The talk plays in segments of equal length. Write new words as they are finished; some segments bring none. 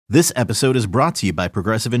This episode is brought to you by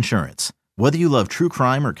Progressive Insurance. Whether you love true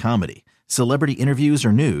crime or comedy, celebrity interviews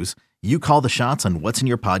or news, you call the shots on what's in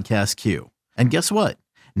your podcast queue. And guess what?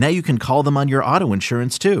 Now you can call them on your auto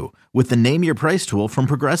insurance too with the Name Your Price tool from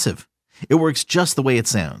Progressive. It works just the way it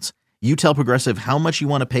sounds. You tell Progressive how much you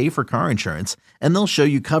want to pay for car insurance, and they'll show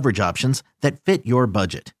you coverage options that fit your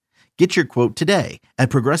budget. Get your quote today at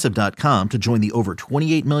Progressive.com to join the over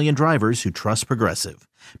 28 million drivers who trust Progressive.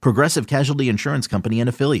 Progressive Casualty Insurance Company and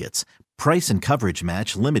Affiliates. Price and coverage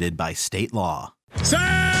match limited by state law.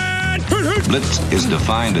 Blitz is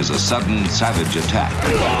defined as a sudden, savage attack.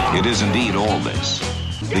 It is indeed all this.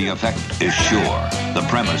 The effect is sure. The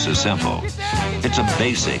premise is simple. It's a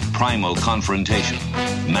basic, primal confrontation,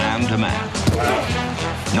 man to man.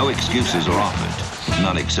 No excuses are offered.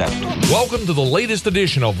 None accepted. Welcome to the latest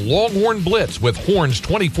edition of Longhorn Blitz with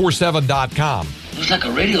horns247.com. Looks like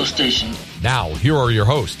a radio station. Now, here are your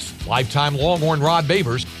hosts, lifetime Longhorn Rod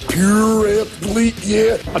Babers, pure athlete,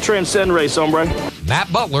 yeah. I transcend race, hombre.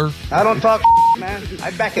 Matt Butler. I don't talk man.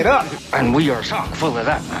 I back it up. And we are chock full of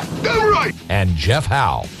that, man. Damn right. And Jeff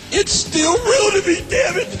Howe. It's still real to me,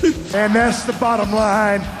 damn it. And that's the bottom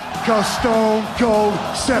line, because Stone Cold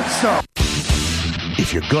said so.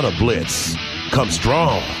 If you're gonna blitz, come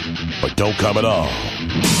strong, but don't come at all.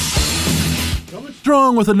 Coming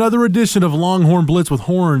strong with another edition of Longhorn Blitz with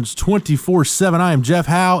Horns 24/7. I am Jeff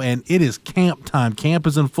Howe, and it is camp time. Camp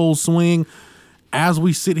is in full swing. As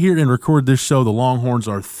we sit here and record this show, the Longhorns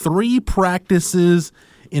are 3 practices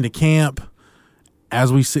into camp.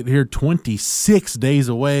 As we sit here, 26 days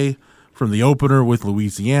away from the opener with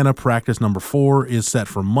Louisiana. Practice number 4 is set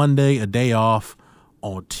for Monday, a day off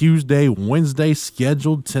on Tuesday. Wednesday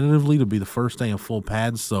scheduled tentatively to be the first day in full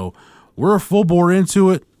pads. So we're full bore into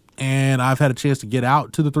it, and I've had a chance to get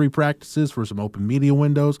out to the 3 practices for some open media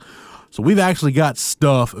windows. So we've actually got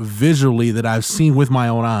stuff visually that I've seen with my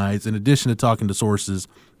own eyes, in addition to talking to sources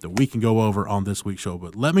that we can go over on this week's show.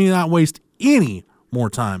 But let me not waste any more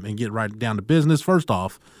time and get right down to business. First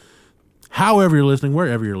off, however you're listening,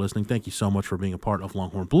 wherever you're listening, thank you so much for being a part of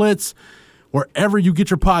Longhorn Blitz. Wherever you get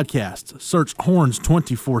your podcasts, search Horns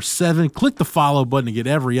 24/7. Click the follow button to get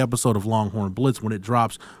every episode of Longhorn Blitz when it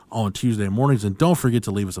drops on Tuesday mornings. And don't forget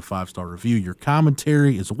to leave us a 5-star review. Your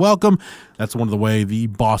commentary is welcome. That's one of the way the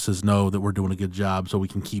bosses know that we're doing a good job, so we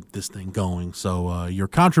can keep this thing going. So your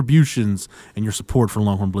contributions and your support for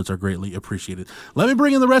Longhorn Blitz are greatly appreciated. Let me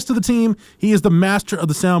bring in the rest of the team. He is the master of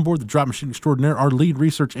the soundboard, the drop machine extraordinaire, our lead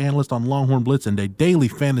research analyst on Longhorn Blitz, and a daily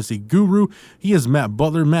fantasy guru. He is Matt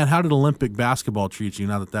Butler. Matt, how did Olympic basketball treat you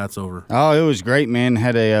now that that's over? Oh, it was great, man.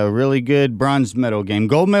 Had a really good bronze medal game.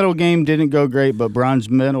 Gold medal game didn't go great, but bronze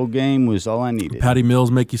medal game was all I needed. Patty Mills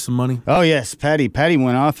make you some money? Oh, yes. Patty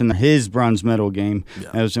went off in his bronze medal game. Yeah.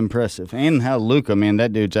 That was impressive. And how Luka, man,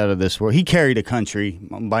 that dude's out of this world. He carried a country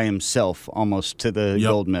by himself almost to the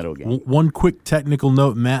gold medal game. One quick technical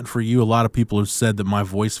note, Matt, for you. A lot of people have said that my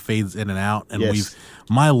voice fades in and out, and yes.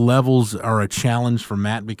 My levels are a challenge for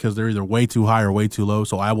Matt because they're either way too high or way too low,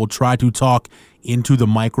 so I will try to talk into the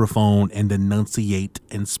microphone and enunciate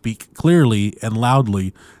and speak clearly and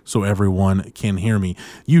loudly so everyone can hear me.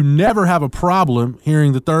 You never have a problem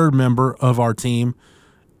hearing the third member of our team,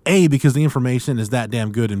 A, because the information is that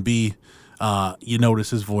damn good, and B, you notice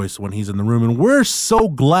his voice when he's in the room. And we're so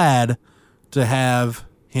glad to have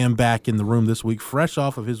him back in the room this week, fresh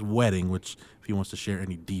off of his wedding, which if he wants to share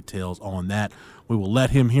any details on that, we will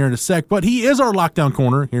let him here in a sec. But he is our lockdown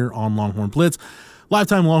corner here on Longhorn Blitz.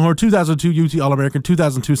 Lifetime Longhorn, 2002 UT All-American,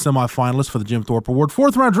 2002 semifinalist for the Jim Thorpe Award,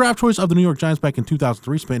 4th-round draft choice of the New York Giants back in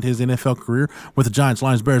 2003, spent his NFL career with the Giants,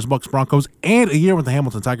 Lions, Bears, Bucks, Broncos, and a year with the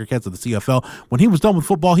Hamilton Tiger Cats of the CFL. When he was done with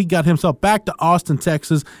football, he got himself back to Austin,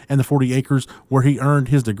 Texas, and the 40 acres where he earned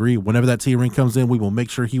his degree. Whenever that T-ring comes in, we will make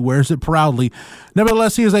sure he wears it proudly.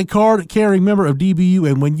 Nevertheless, he is a card-carrying member of DBU,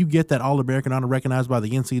 and when you get that All-American honor recognized by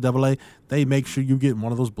the NCAA, they make sure you get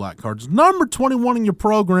one of those black cards. Number 21 in your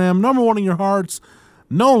program, number 1 in your hearts,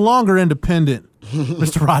 no longer independent,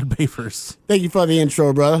 Mr. Rod Babers. Thank you for the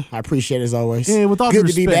intro, brother. I appreciate it as always. Yeah, with all Good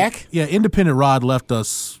respect, to be back. Yeah, Independent Rod left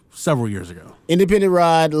us several years ago. Independent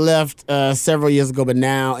Rod left several years ago, but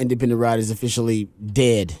now Independent Rod is officially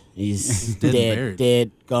dead. He's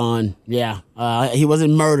dead, gone. Yeah. He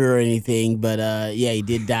wasn't murdered or anything, but he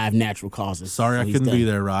did die of natural causes. Sorry, I couldn't be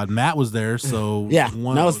there, Rod. Matt was there, so yeah,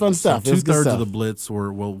 that was fun stuff. So 2/3 of the Blitz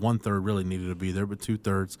were, 1/3 really needed to be there, but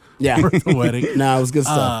 2/3 were at the wedding. No, it was good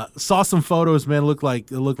stuff. Saw some photos, man. It looked like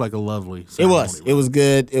a lovely ceremony. It was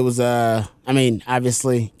good. It was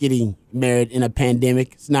obviously getting married in a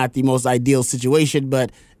pandemic. It's not the most ideal situation,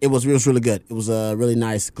 but it was really good. It was really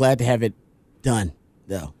nice. Glad to have it done,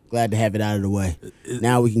 though. Glad to have it out of the way.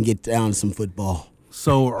 Now we can get down to some football.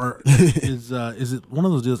 So is it one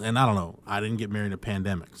of those deals? And I don't know. I didn't get married in a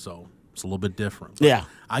pandemic, so it's a little bit different. But yeah.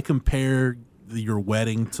 I compare your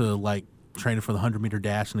wedding to like training for the 100-meter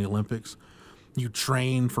dash in the Olympics. You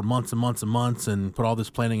train for months and months and months and put all this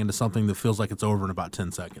planning into something that feels like it's over in about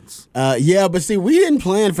 10 seconds. Yeah, but see, we didn't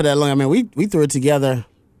plan for that long. I mean, we threw it together.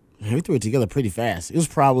 We threw it together pretty fast. It was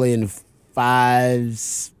probably in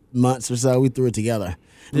 5 months or so. We threw it together.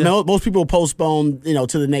 Yeah. Most people postpone,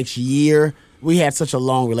 to the next year. We had such a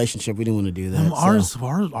long relationship. We didn't want to do that.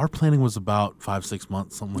 Our planning was about 5-6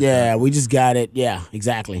 months, something like that. Yeah, we just got it. Yeah,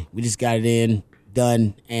 exactly. We just got it in,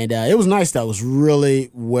 done, and it was nice though. It was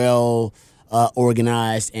really well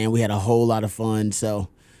organized, and we had a whole lot of fun. So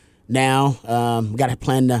now we got to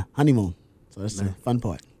plan the honeymoon. So that's the fun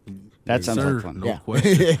part. That sounds like fun. No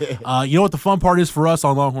question. You know what the fun part is for us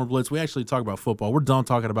on Longhorn Blitz? We actually talk about football. We're done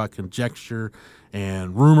talking about conjecture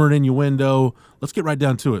and rumor and innuendo. Let's get right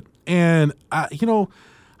down to it. And, I don't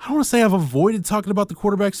want to say I've avoided talking about the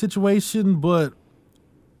quarterback situation, but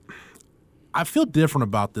I feel different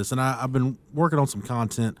about this. And I've been working on some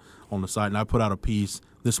content on the site, and I put out a piece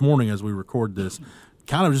this morning as we record this,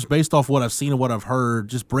 kind of just based off what I've seen and what I've heard,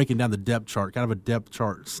 just breaking down the depth chart, kind of a depth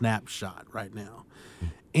chart snapshot right now.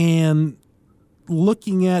 And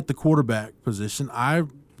looking at the quarterback position, I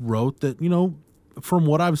wrote that, from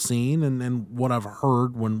what I've seen and what I've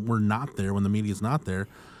heard when we're not there, when the media's not there,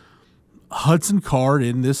 Hudson Card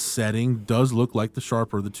in this setting does look like the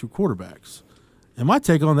sharper of the two quarterbacks. And my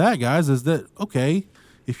take on that, guys, is that, okay,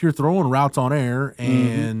 if you're throwing routes on air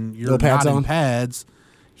and you're not in pads,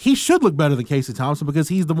 he should look better than Casey Thompson because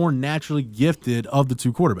he's the more naturally gifted of the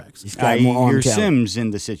two quarterbacks. He's got more arm talent. Sims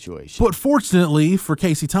in the situation. But fortunately for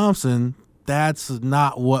Casey Thompson, that's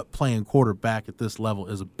not what playing quarterback at this level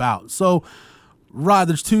is about. So, Rod,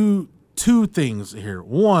 there's two things here.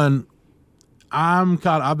 One, I've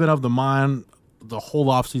been of the mind the whole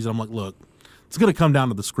offseason. I'm like, look, it's going to come down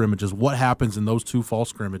to the scrimmages. What happens in those two fall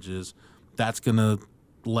scrimmages, that's going to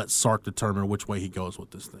let Sark determine which way he goes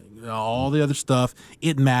with this thing. All the other stuff,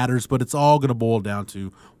 it matters, but it's all going to boil down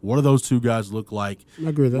to what do those two guys look like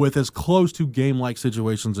with as close to game-like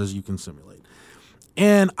situations as you can simulate.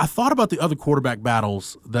 And I thought about the other quarterback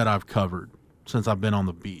battles that I've covered since I've been on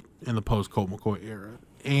the beat in the post-Colt McCoy era.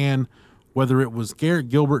 And whether it was Garrett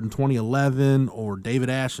Gilbert in 2011 or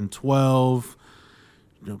David Ash in 12,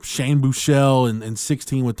 Shane Buechele in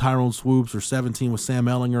 16 with Tyrone Swoops or 17 with Sam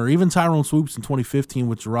Ehlinger, or even Tyrone Swoops in 2015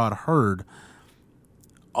 with Gerard Hurd.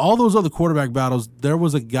 All those other quarterback battles, there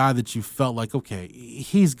was a guy that you felt like, okay,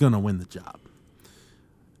 he's going to win the job.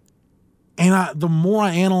 And the more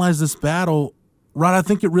I analyze this battle, Rod, I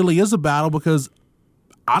think it really is a battle because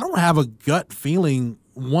I don't have a gut feeling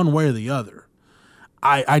one way or the other.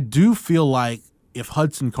 I do feel like if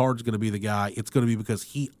Hudson Card's going to be the guy, it's going to be because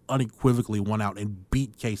he unequivocally went out and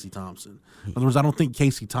beat Casey Thompson. In other words, I don't think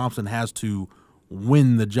Casey Thompson has to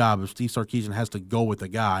win the job. If Steve Sarkisian has to go with a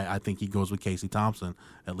guy, I think he goes with Casey Thompson,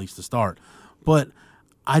 at least to start. But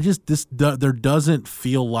there doesn't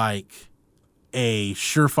feel like a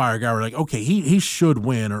surefire guy where like, okay, he should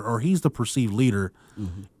win or he's the perceived leader.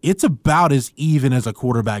 Mm-hmm. It's about as even as a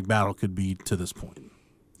quarterback battle could be to this point.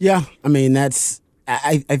 Yeah, I mean, I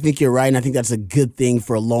think you're right, and I think that's a good thing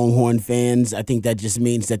for Longhorn fans. I think that just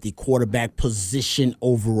means that the quarterback position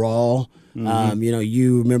overall,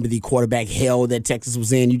 you remember the quarterback hell that Texas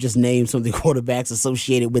was in. You just named some of the quarterbacks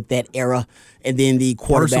associated with that era, and then the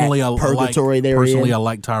quarterback purgatory they were in. Personally, I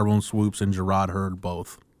like Tyrone Swoops and Gerard Hurd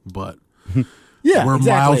both, but yeah, we're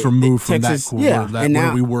miles removed from Texas, where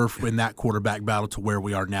we were in that quarterback battle to where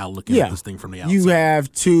we are now looking at this thing from the outside. You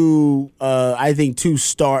have two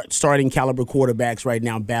starting caliber quarterbacks right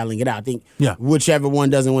now battling it out. I think whichever one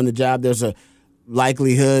doesn't win the job, there's a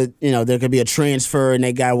likelihood, there could be a transfer and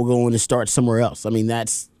that guy will go in and start somewhere else. I mean,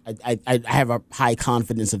 I have a high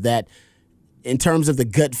confidence of that. In terms of the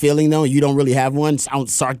gut feeling, though, you don't really have one.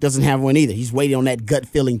 Sark doesn't have one either. He's waiting on that gut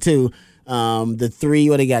feeling, too.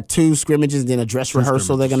 They got 2 scrimmages and then a dress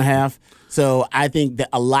rehearsal they're going to have. So I think that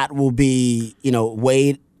a lot will be,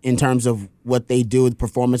 weighed in terms of what they do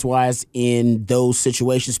performance-wise in those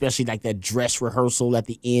situations, especially like that dress rehearsal at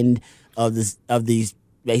the end of these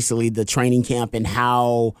basically the training camp and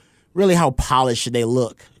how polished they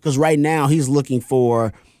look. Because right now he's looking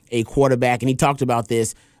for a quarterback, and he talked about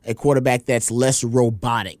this, a quarterback that's less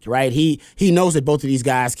robotic, right? He knows that both of these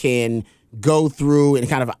guys can go through and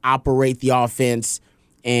kind of operate the offense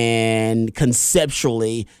and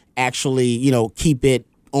conceptually actually, keep it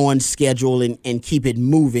on schedule and keep it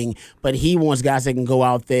moving, but he wants guys that can go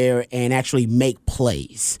out there and actually make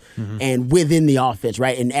plays and within the offense,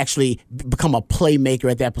 right, and actually become a playmaker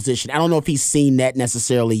at that position. I don't know if he's seen that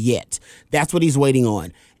necessarily yet. That's what he's waiting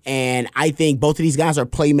on. And I think both of these guys are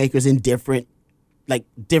playmakers in different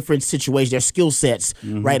situations. Their skill sets,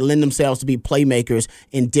 right, lend themselves to be playmakers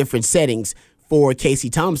in different settings. For Casey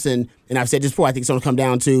Thompson, and I've said this before, I think it's going to come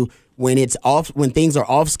down to when things are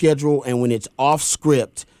off schedule and when it's off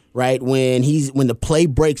script, right? When the play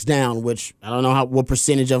breaks down, which I don't know what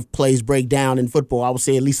percentage of plays break down in football. I would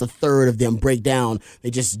say at least a third of them break down. They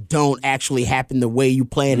just don't actually happen the way you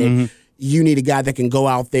planned it. You need a guy that can go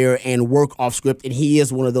out there and work off script, and he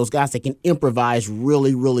is one of those guys that can improvise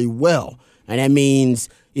really, really well. And that means,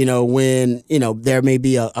 when, there may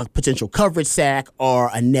be a potential coverage sack or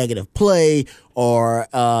a negative play or,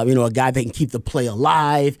 a guy that can keep the play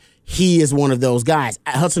alive. He is one of those guys.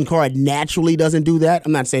 Hudson Card naturally doesn't do that.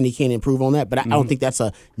 I'm not saying he can't improve on that, but I don't think that's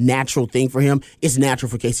a natural thing for him. It's natural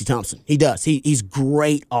for Casey Thompson. He does. He's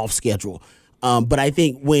great off schedule. But I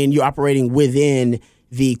think when you're operating within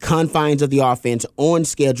the confines of the offense on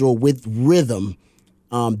schedule with rhythm,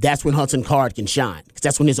 that's when Hudson Card can shine, because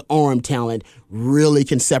that's when his arm talent really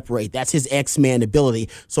can separate. That's his X-Man ability.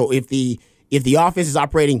 So if the offense is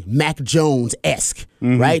operating Mac Jones-esque,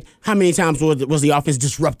 right? How many times was the offense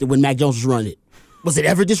disrupted when Mac Jones was running it? Was it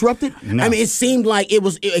ever disrupted? No. I mean, it seemed like it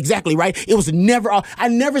was exactly right. It was never. I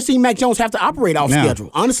never seen Mac Jones have to operate off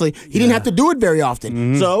schedule. Honestly, he didn't have to do it very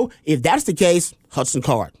often. So if that's the case, Hudson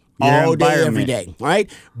Card. All day, every day, right?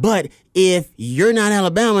 But if you're not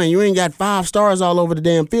Alabama and you ain't got 5 stars all over the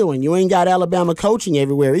damn field and you ain't got Alabama coaching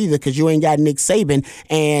everywhere either because you ain't got Nick Saban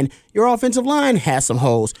and your offensive line has some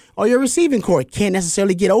holes or your receiving corps can't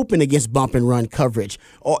necessarily get open against bump and run coverage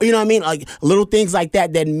or, you know what I mean? Like little things like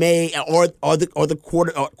that may, or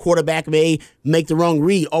the quarterback may make the wrong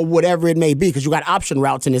read or whatever it may be because you got option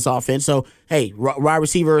routes in this offense. So, hey, wide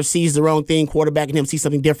receiver sees the wrong thing, quarterback and him sees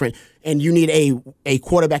something different, and you need a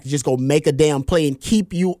quarterback to just go make a damn play and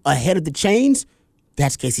keep you ahead of the chains.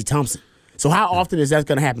 That's Casey Thompson. So how often is that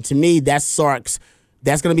going to happen? To me, that's going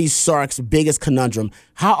to be Sark's biggest conundrum.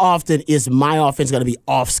 How often is my offense going to be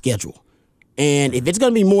off schedule? And if it's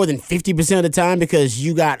going to be more than 50% of the time because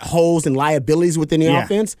you got holes and liabilities within the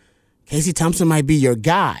offense, Casey Thompson might be your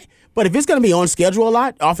guy. But if it's going to be on schedule a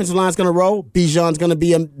lot, offensive line's going to roll, Bijan's going to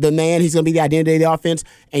be the man, he's going to be the identity of the offense,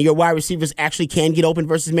 and your wide receivers actually can get open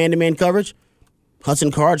versus man-to-man coverage,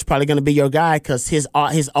 Hudson Card's probably going to be your guy because his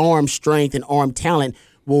arm strength and arm talent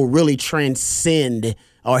will really transcend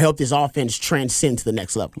or help this offense transcend to the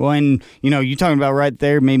next level. Well, and, you talking about right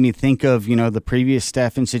there made me think of, the previous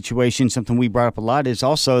staffing situation. Something we brought up a lot is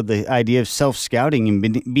also the idea of self-scouting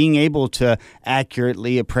and being able to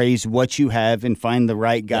accurately appraise what you have and find the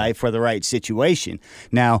right guy for the right situation.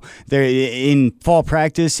 Now, in fall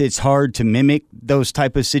practice, it's hard to mimic those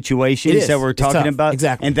type of situations that we're talking about.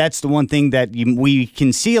 Exactly. And that's the one thing that we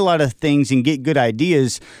can see a lot of things and get good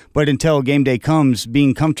ideas, but until game day comes,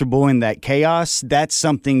 being comfortable in that chaos, that's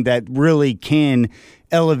something that really can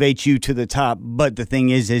elevate you to the top. But the thing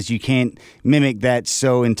is you can't mimic that.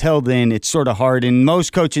 So until then, it's sort of hard. And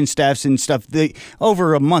most coaching staffs and stuff,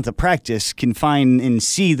 over a month of practice can find and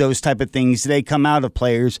see those type of things. They come out of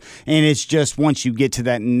players. And it's just once you get to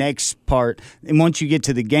that next part, and once you get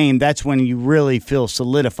to the game, that's when you really feel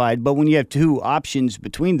solidified. But when you have 2 options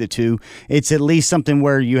between the 2, it's at least something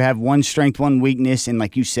where you have one strength, one weakness. And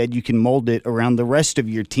like you said, you can mold it around the rest of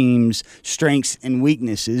your team's strengths and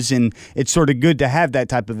weaknesses. And it's sort of good to have that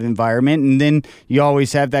type of environment. And then you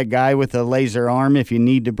always have that guy with a laser arm if you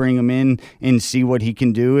need to bring him in and see what he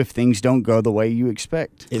can do if things don't go the way you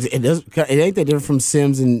expect. It ain't that different from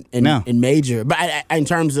Sims and Major. But in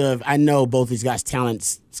terms of, I know both these guys'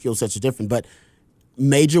 talents, skill sets are different, but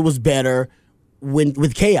Major was better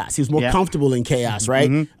with chaos. He was more comfortable in chaos,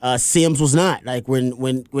 right? Sims was not. Like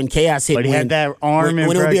when chaos hit, but he had that arm.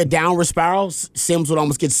 When it would be a downward spiral, Sims would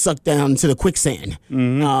almost get sucked down into the quicksand.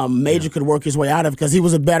 Major could work his way out of it because he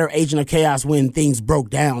was a better agent of chaos when things broke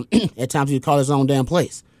down. At times he'd call his own damn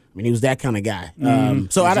place. I mean, he was that kind of guy.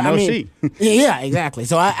 So I mean, yeah, exactly.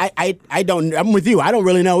 So I don't. I'm with you. I don't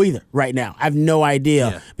really know either right now. I have no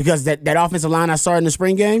idea because that offensive line I saw in the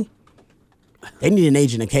spring game. They need an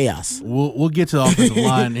agent of chaos. We'll get to the offensive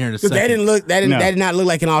line here in a second. That did not look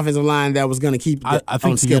like an offensive line that was going to keep. I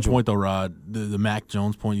think to your point though, Rod, the Mac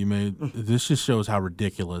Jones point you made, this just shows how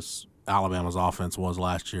ridiculous Alabama's offense was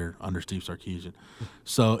last year under Steve Sarkisian.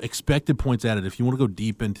 So expected points added. If you want to go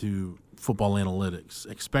deep into football analytics,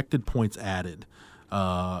 expected points added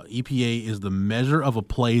EPA is the measure of a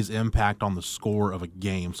play's impact on the score of a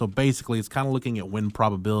game. So basically, it's kind of looking at win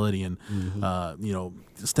probability and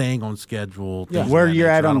staying on schedule. Where you're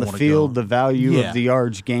at on the field, the value of the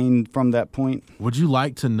yards gained from that point. Would you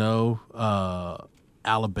like to know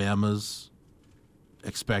Alabama's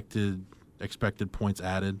expected points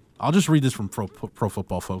added? I'll just read this from Pro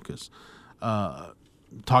Football Focus.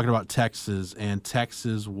 Talking about Texas, and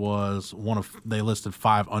Texas was they listed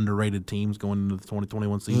 5 underrated teams going into the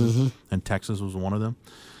 2021 season, and Texas was one of them.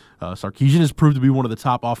 Sarkisian has proved to be one of the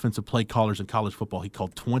top offensive play callers in college football. He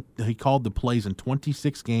called the plays in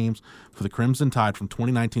 26 games for the Crimson Tide from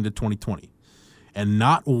 2019 to 2020, and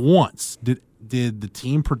not once did the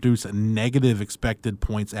team produce a negative expected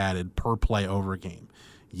points added per play over a game.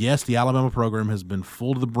 Yes, the Alabama program has been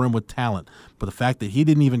full to the brim with talent, but the fact that he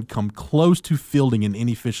didn't even come close to fielding an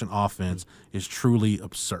inefficient offense is truly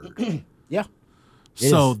absurd. Yeah.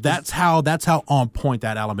 So that's how on point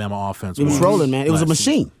that Alabama offense was. It was rolling, man. It was a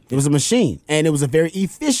machine. It was a machine, and it was a very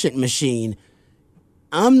efficient machine.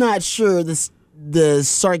 I'm not sure the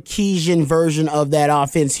Sarkisian version of that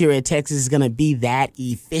offense here at Texas is going to be that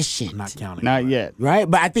efficient. I'm not counting. Not yet. Right?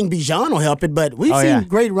 But I think Bijan will help it, but we've seen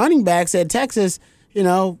great running backs at Texas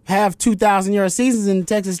have 2,000-yard seasons, and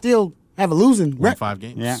Texas still have a losing record. 5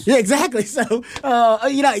 games. Yeah, exactly. So,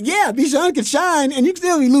 Bijan can shine, and you can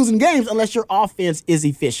still be losing games unless your offense is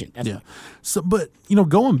efficient. That's So, but,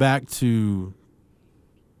 going back to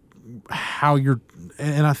how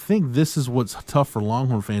and I think this is what's tough for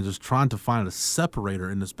Longhorn fans is trying to find a separator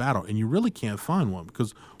in this battle, and you really can't find one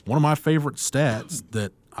because one of my favorite stats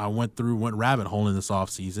that I went rabbit hole in this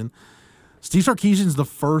offseason, Steve Sarkisian's the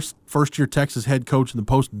first-year Texas head coach in the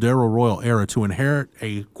post-Darrell Royal era to inherit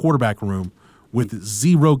a quarterback room with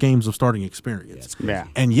 0 games of starting experience. Yeah.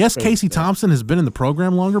 And yes, Casey Thompson has been in the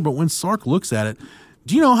program longer, but when Sark looks at it,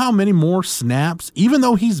 do you know how many more snaps, even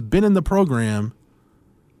though he's been in the program,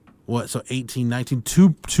 18, 19,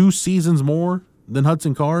 two seasons more than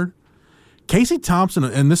Hudson Card? Casey Thompson,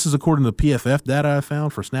 and this is according to the PFF data I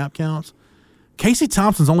found for snap counts, Casey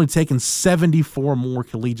Thompson's only taken 74 more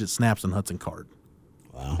collegiate snaps than Hudson Card.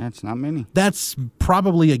 Wow. That's not many. That's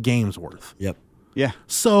probably a game's worth. Yep. Yeah.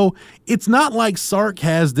 So it's not like Sark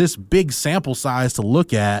has this big sample size to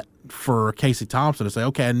look at for Casey Thompson to say,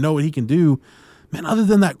 okay, I know what he can do. Man, other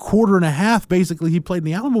than that quarter and a half basically he played in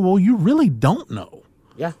the Alamo Bowl, you really don't know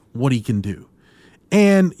what he can do.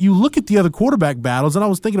 And you look at the other quarterback battles, and I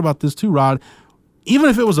was thinking about this too, Rod. Even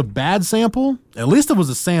if it was a bad sample, at least it was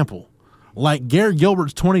a sample. Like Garrett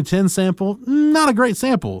Gilbert's 2010 sample, not a great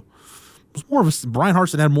sample. It was more of Brian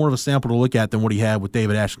Harsin had more of a sample to look at than what he had with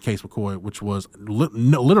David Ash and Case McCoy, which was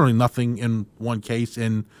literally nothing in one case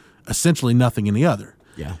and essentially nothing in the other.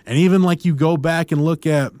 Yeah. And even like you go back and look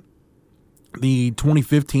at the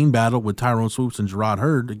 2015 battle with Tyrone Swoops and Gerard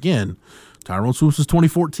Hurd, again, Tyrone Swoops'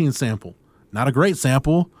 2014 sample. Not a great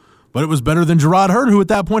sample, but it was better than Gerard Hurd, who at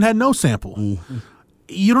that point had no sample. Mm-hmm.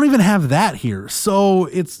 You don't even have that here. So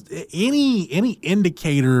it's any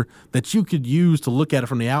indicator that you could use to look at it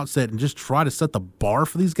from the outset and just try to set the bar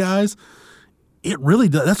for these guys, it really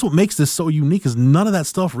does. That's what makes this so unique is none of that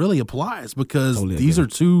stuff really applies because these are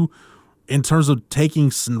two, in terms of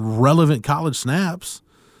taking some relevant college snaps,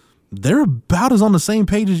 they're about as on the same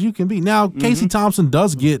page as you can be. Now, Casey Thompson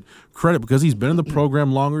does get credit because he's been in the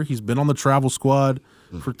program longer. He's been on the travel squad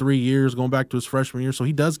for 3 years, going back to his freshman year, so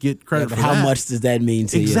he does get credit for how that. Much does that mean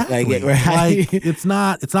to you? Like, it's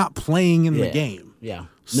not playing in the game. Yeah.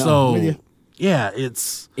 So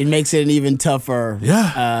it makes it an even tougher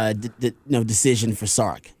decision for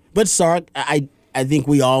Sark. But Sark, I think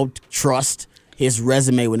we all trust his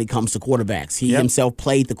resume when it comes to quarterbacks. He himself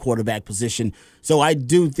played the quarterback position. So I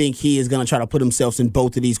do think he is going to try to put himself in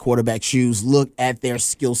both of these quarterback shoes, look at their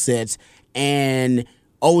skill sets, and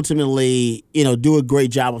ultimately, do a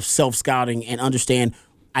great job of self-scouting and understand,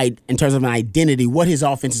 in terms of an identity, what his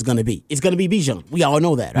offense is going to be. It's going to be Bijan. We all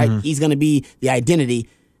know that, right? Mm-hmm. He's going to be the identity.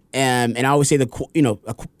 And I always say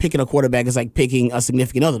picking a quarterback is like picking a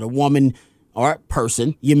significant other. The woman or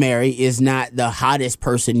person you marry is not the hottest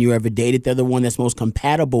person you ever dated. They're the one that's most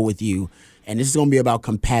compatible with you. And this is going to be about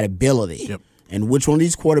compatibility. Yep. And which one of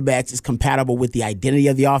these quarterbacks is compatible with the identity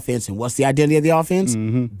of the offense? And what's the identity of the offense?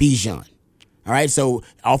 Bijan. All right, so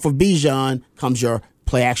off of Bijan comes your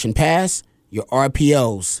play-action pass, your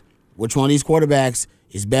RPOs. Which one of these quarterbacks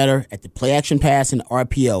is better at the play-action pass and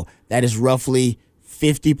RPO? That is roughly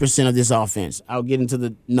 50% of this offense. I'll get into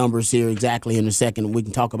the numbers here exactly in a second. We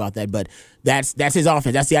can talk about that, but that's his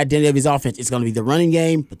offense. That's the identity of his offense. It's going to be the running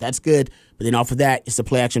game, but that's good. But then off of that, it's the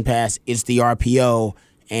play-action pass, it's the RPO,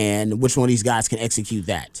 and which one of these guys can execute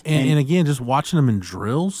that? And again, just watching them in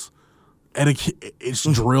drills, And it's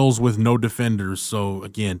drills with no defenders. So,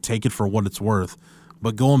 again, take it for what it's worth.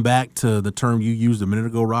 But going back to the term you used a minute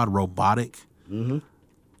ago, Rod, robotic,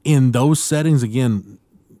 in those settings, again,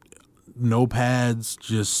 no pads,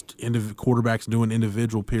 just quarterbacks doing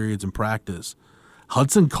individual periods in practice.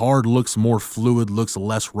 Hudson Card looks more fluid, looks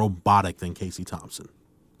less robotic than Casey Thompson.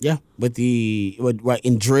 Yeah, with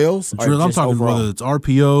in drills? I'm talking overall? whether it's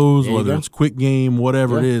RPOs, whether it's quick game,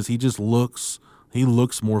 whatever it is. He just looks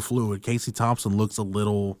more fluid. Casey Thompson looks a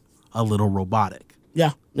little robotic.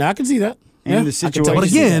 Yeah, I can see that. And the situation, but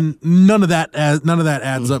again, none of that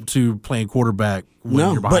adds up to playing quarterback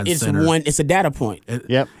when you're behind but it's center. It's a data point.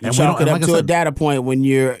 Yep, you chalk it up to a data point when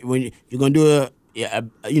you're going to do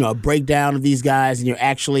a breakdown of these guys, and you're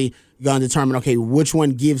actually going to determine, okay, which one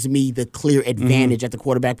gives me the clear advantage at the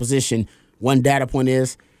quarterback position. One data point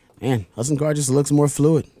is, man, Hudson Card just looks more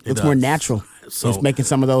fluid, looks more natural. So he's making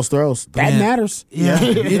some of those throws. That matters.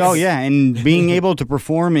 Yeah. And being able to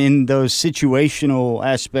perform in those situational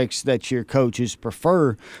aspects that your coaches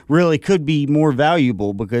prefer really could be more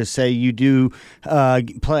valuable because, say, you do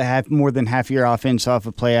have more than half your offense off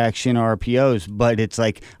of play action or RPOs, but it's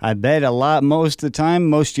like I bet most of the time,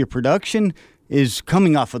 most of your production is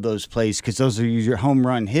coming off of those plays because those are your home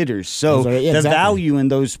run hitters. So the value in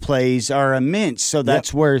those plays are immense. So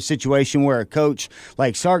that's where a situation where a coach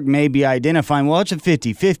like Sark may be identifying, well, it's a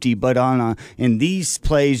 50-50, but in these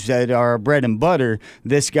plays that are bread and butter,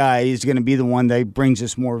 this guy is going to be the one that brings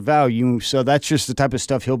us more value. So that's just the type of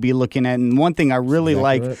stuff he'll be looking at. And one thing I really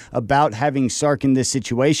like about having Sark in this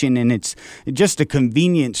situation, and it's just a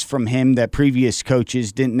convenience from him that previous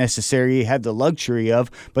coaches didn't necessarily have the luxury of,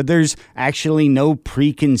 but there's actually no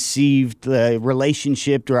preconceived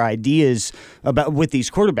relationship or ideas with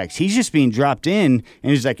these quarterbacks. He's just being dropped in,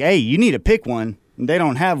 and he's like, hey, you need to pick one. And they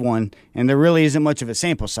don't have one, and there really isn't much of a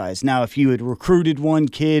sample size. Now, if you had recruited one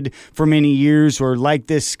kid for many years or liked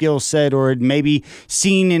this skill set or had maybe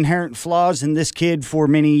seen inherent flaws in this kid for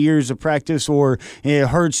many years of practice or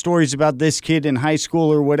heard stories about this kid in high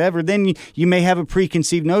school or whatever, then you may have a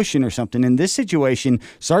preconceived notion or something. In this situation,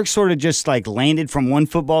 Sark sort of just like landed from one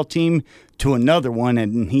football team to another one,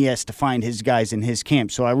 and he has to find his guys in his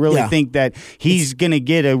camp. So I really think that he's going to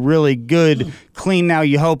get a really good clean. Now,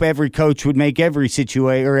 you hope every coach would make every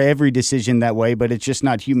situation or every decision that way, but it's just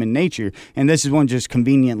not human nature. And this is one just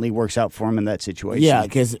conveniently works out for him in that situation. Yeah,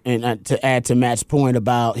 because to add to Matt's point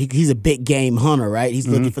about he's a big game hunter, right? He's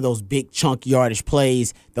looking for those big chunk yardage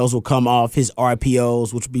plays. Those will come off his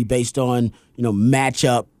RPOs, which will be based on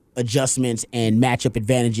matchup adjustments and matchup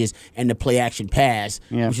advantages, and the play action pass,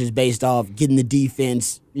 which is based off getting the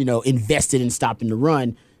defense, invested in stopping the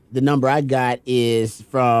run. The number I got is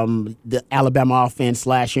from the Alabama offense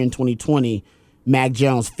last year in 2020. Mac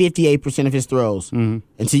Jones, 58% of his throws. And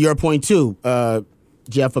to your point too,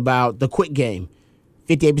 Jeff, about the quick game,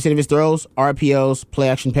 58% of his throws, RPOs, play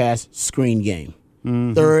action pass, screen game.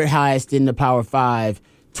 Third highest in the Power 5.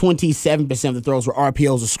 27% of the throws were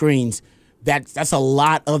RPOs or screens. That's a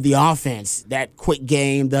lot of the offense. That quick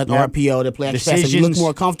game, the RPO, the play action pass. So you look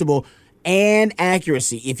more comfortable, and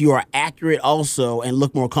accuracy. If you are accurate also and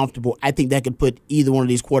look more comfortable, I think that could put either one of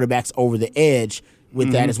these quarterbacks over the edge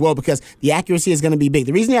with that as well, because the accuracy is going to be big.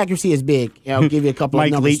 The reason the accuracy is big, I'll give you a couple of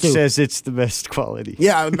numbers Mike Leach too. says it's the best quality.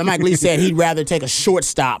 Yeah, Mike Leach said he'd rather take a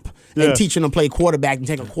shortstop and teach him to play quarterback than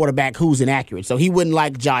take a quarterback who's inaccurate. So he wouldn't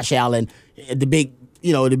like Josh Allen, the big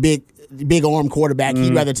arm quarterback.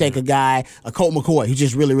 He'd rather take a guy, a Colt McCoy, who's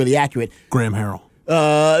just really, really accurate. Graham Harrell.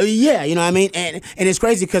 You know what I mean? And it's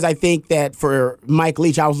crazy because I think that for Mike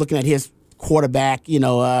Leach, I was looking at his quarterback,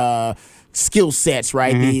 skill sets,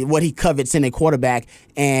 right? What he covets in a quarterback.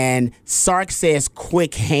 And Sark says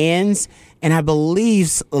quick hands, and I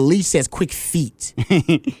believe Leach says quick feet.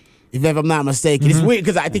 If I'm not mistaken. It's weird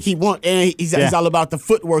because I think he's all about the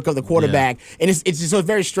footwork of the quarterback. And it's just so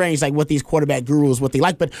very strange, like what these quarterback gurus, what they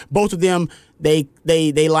like. But both of them, they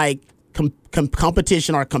like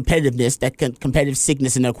competition or competitiveness, that competitive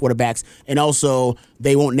sickness in their quarterbacks, and also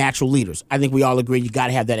they want natural leaders. I think we all agree you got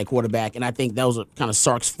to have that at quarterback, and I think those are kind of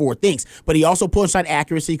Sark's four things. But he also pushed on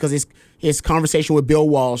accuracy because his conversation with Bill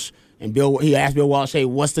Walsh, and he asked Bill Walsh, hey,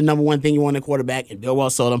 what's the number one thing you want in a quarterback? And Bill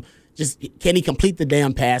Walsh told him, just can he complete the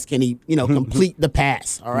damn pass? Can he, complete the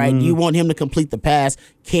pass? All right. You want him to complete the pass.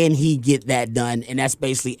 Can he get that done? And that's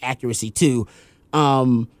basically accuracy too.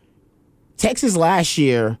 Texas last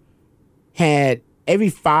year had every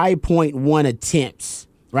 5.1 attempts,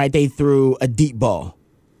 right? They threw a deep ball.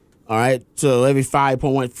 All right. So every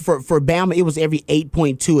 5.1 for Bama, it was every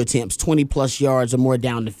 8.2 attempts, 20 plus yards or more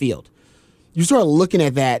down the field. You start looking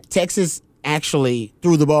at that. Texas actually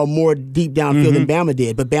threw the ball more deep downfield than Bama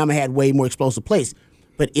did, but Bama had way more explosive plays.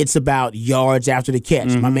 but it's about yards after the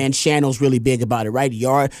catch. My man Shannon's really big about it, right?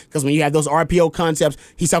 Because when you have those RPO concepts,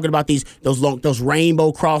 he's talking about those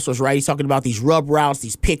rainbow crossers, right? He's talking about these rub routes,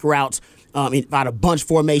 these pick routes. About a bunch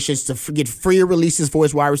formations to get freer releases for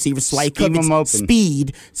his wide receivers. Slight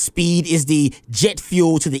speed. Speed is the jet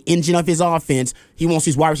fuel to the engine of his offense. He wants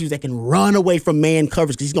these wide receivers that can run away from man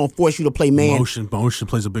coverage because he's going to force you to play man. Motion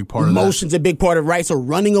plays a big part of that. Motion's a big part of it, right? So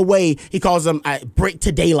running away, he calls them break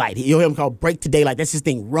to daylight. You'll hear him call break to daylight. That's his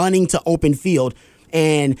thing, running to open field.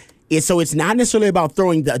 And so it's not necessarily about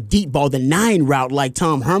throwing the deep ball, the 9 route like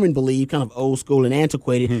Tom Herman believed, kind of old school and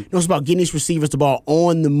antiquated. No, it's about getting these receivers the ball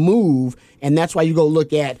on the move, and that's why you go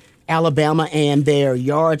look at Alabama and their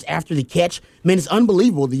yards after the catch. Man, it's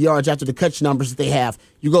unbelievable the yards after the catch numbers that they have.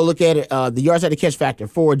 You go look at it, the yards after the catch factor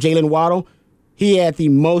for Jalen Waddle. He had the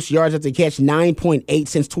most yards after the catch, 9.8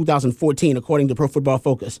 since 2014, according to Pro Football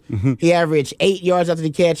Focus. He averaged 8 yards after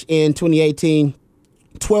the catch in 2018,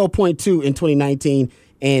 12.2 in 2019,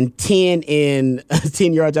 and 10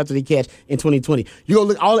 yards after the catch in 2020. You go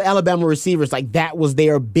look, all the Alabama receivers, like that was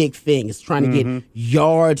their big thing, is trying to get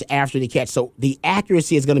yards after the catch. So the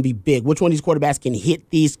accuracy is going to be big. Which one of these quarterbacks can hit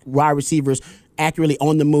these wide receivers accurately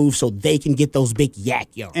on the move so they can get those big yak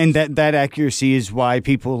yards? And that accuracy is why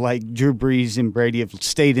people like Drew Brees and Brady have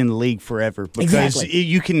stayed in the league forever. Because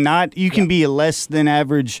you can be a less than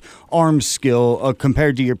average arm skill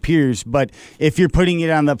compared to your peers, but if you're putting it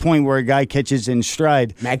on the point where a guy catches in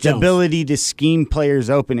stride, the ability to scheme players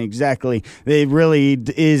open, it really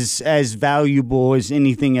is as valuable as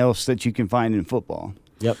anything else that you can find in football.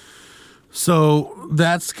 Yep. So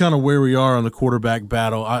that's kind of where we are on the quarterback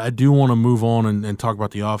battle. I do want to move on and talk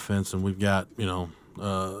about the offense, and we've got, we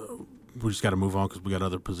just got to move on because we got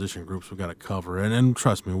other position groups we got to cover. And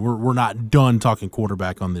trust me, we're not done talking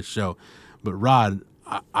quarterback on this show. But Rod,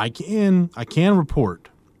 I can report,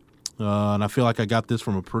 and I feel like I got this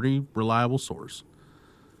from a pretty reliable source.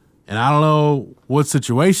 And I don't know what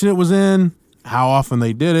situation it was in, how often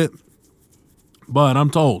they did it, but I'm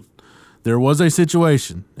told there was a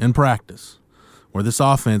situation in practice where this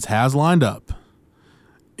offense has lined up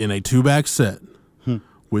in a 2-back set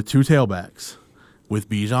with 2 tailbacks, with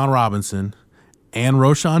Bijan Robinson and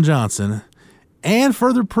Roschon Johnson, and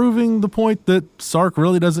further proving the point that Sark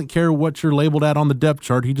really doesn't care what you're labeled at on the depth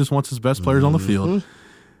chart. He just wants his best players on the field.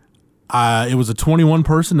 It was a 21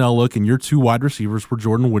 personnel look, and your 2 wide receivers were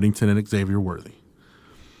Jordan Whittington and Xavier Worthy.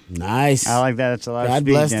 Nice. I like that. It's a lot of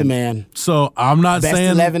speed. God bless the man. So I'm not Best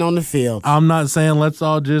saying 11 on the field. I'm not saying let's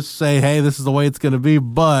all just say, hey, this is the way it's going to be,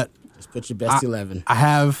 but just put your best 11. I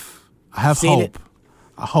have hope.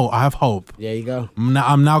 I have hope. There you go.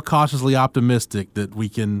 I'm now cautiously optimistic that we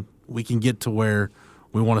can get to where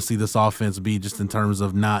we want to see this offense be, just in terms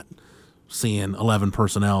of not seeing 11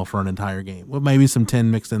 personnel for an entire game. Well, maybe some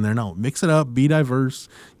 10 mixed in there. No, mix it up, be diverse,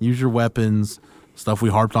 use your weapons, stuff we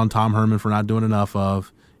harped on Tom Herman for not doing enough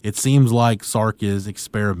of. It seems like Sark is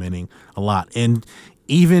experimenting a lot. And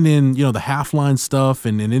even in, the half-line stuff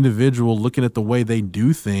and an individual looking at the way they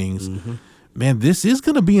do things, man, this is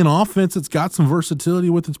going to be an offense that's got some versatility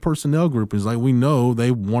with its personnel group. It's like we know they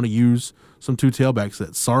want to use some 2 tailback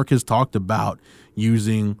sets. Sark has talked about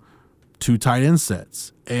using 2 tight end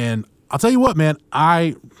sets. And I'll tell you what, man,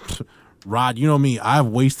 Rod, you know me, I've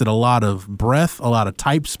wasted a lot of breath, a lot of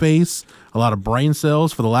type space, a lot of brain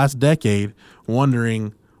cells for the last decade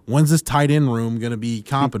wondering, when's this tight end room going to be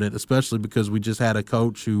competent, especially because we just had a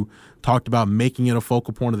coach who talked about making it a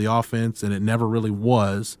focal point of the offense, and it never really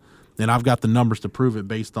was. And I've got the numbers to prove it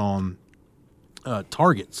based on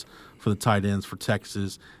targets for the tight ends for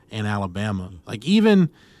Texas and Alabama. Like, even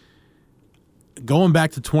going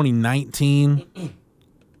back to 2019,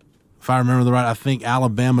 if I remember right, I think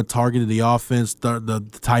Alabama targeted the offense, the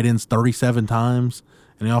tight ends 37 times,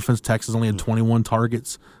 and the offense, Texas only had 21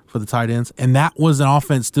 targets for the tight ends. And that was an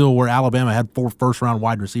offense still where Alabama had 4 first-round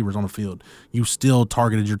wide receivers on the field. You still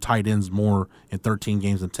targeted your tight ends more in 13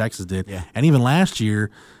 games than Texas did. Yeah. And even last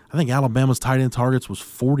year, I think Alabama's tight end targets was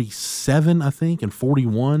 47, and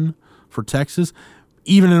 41 for Texas.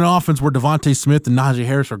 Even in an offense where Devontae Smith and Najee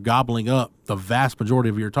Harris are gobbling up the vast majority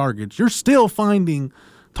of your targets, you're still finding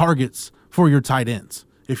targets for your tight ends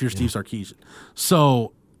if you're Steve Sarkisian.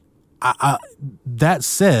 So, that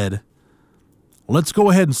said, let's go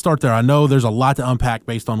ahead and start there. I know there's a lot to unpack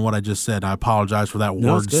based on what I just said. I apologize for that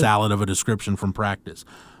word salad of a description from practice.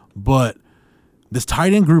 But this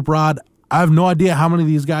tight end group, Rod, I have no idea how many of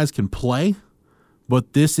these guys can play,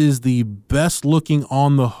 but this is the best looking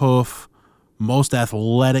on the hoof, most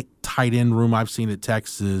athletic tight end room I've seen at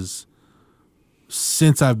Texas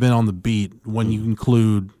since I've been on the beat, when you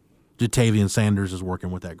include Jatavian Sanders is working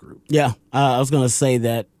with that group. Yeah, I was going to say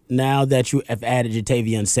that now that you have added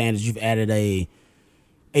Ja'Tavion Sanders, you've added a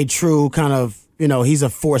true kind of, he's a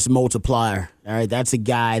force multiplier. All right, that's a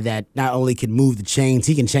guy that not only can move the chains,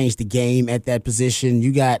 he can change the game at that position.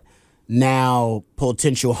 You got now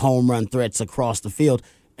potential home run threats across the field.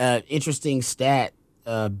 Interesting stat,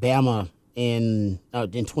 Bama in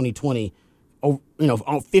 2020,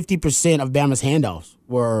 50% of Bama's handoffs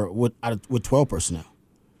were with 12 personnel.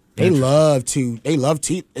 Suck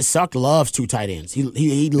loves two tight ends.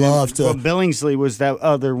 He loves to. Well, Billingsley was that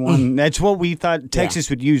other one. That's what we thought Texas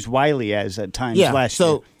would use Wiley as at times last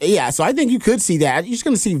year. So I think you could see that.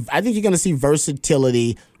 I think you're going to see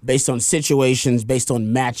versatility based on situations, based on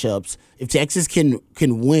matchups. If Texas can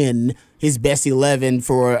win his best 11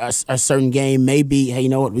 for a certain game, maybe, hey, you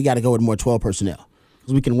know what, we got to go with more 12 personnel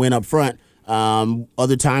because we can win up front.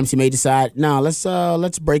 Other times he may decide, no,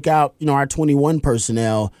 let's break out, our 21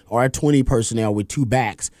 personnel or our 20 personnel with two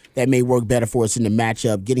backs. That may work better for us in the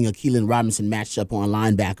matchup, getting a Keelan Robinson matched up on a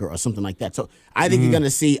linebacker or something like that. So I think you're going to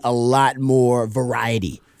see a lot more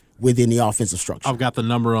variety within the offensive structure. I've got the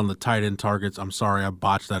number on the tight end targets. I'm sorry, I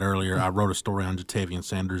botched that earlier. I wrote a story on Ja'Tavion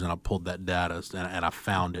Sanders, and I pulled that data, and I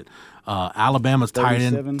found it. Alabama's tight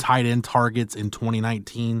end targets in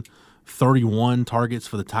 2019, 31 targets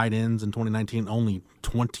for the tight ends in 2019, only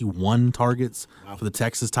 21 targets for the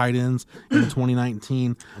Texas tight ends in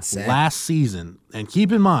 2019. Last season, and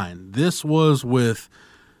keep in mind, this was with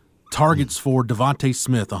targets for Devontae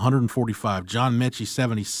Smith, 145, John Mechie,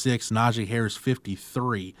 76, Najee Harris,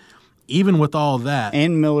 53. Even with all that.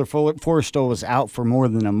 And Miller Forristall was out for more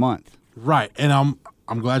than a month. Right, and I'm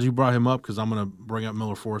glad you brought him up because I'm going to bring up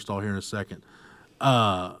Miller Forristall here in a second.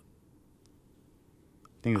 I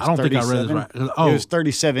don't 37. think I read this right. It was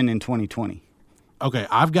 37 in 2020. Okay,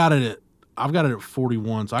 I've got it at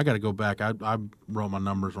 41, so I got to go back. I wrote my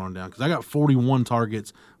numbers wrong down because I got 41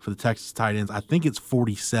 targets for the Texas tight ends. I think it's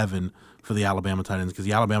 47 for the Alabama tight ends because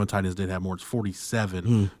the Alabama tight ends did have more. It's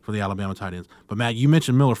 47 for the Alabama tight ends. But, Matt, you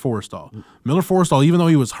mentioned Miller Forristall. Miller Forristall, even though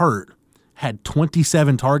he was hurt, had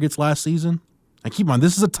 27 targets last season. And keep in mind,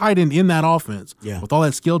 this is a tight end in that offense with all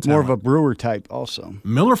that skill talent. More of a Brewer type also.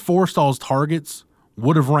 Miller Forristall's targets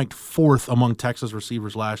would have ranked fourth among Texas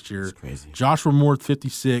receivers last year. That's crazy. Joshua Moore with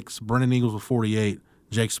 56, Brennan Eagles with 48,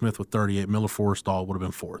 Jake Smith with 38, Miller Forristall would have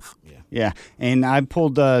been fourth. Yeah, and I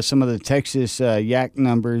pulled some of the Texas YAC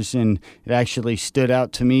numbers, and it actually stood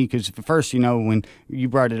out to me because at first, when you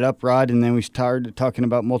brought it up, Rod, and then we started talking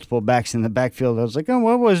about multiple backs in the backfield, I was like,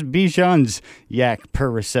 what was Bijan's YAC per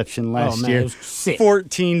reception last year? It was sick.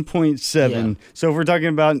 14.7. Yeah. So if we're talking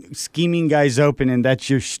about scheming guys open and that's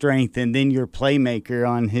your strength, and then your playmaker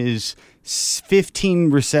on his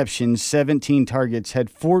 15 receptions, 17 targets,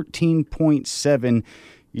 had 14.7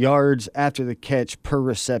 yards after the catch per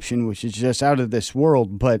reception, which is just out of this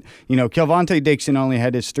world. But, Kelvontae Dixon only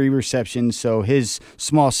had his 3 receptions, so his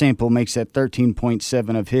small sample makes that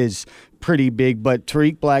 13.7 of his pretty big. But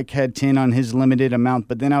Tariq Black had 10 on his limited amount.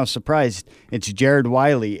 But then I was surprised. It's Jared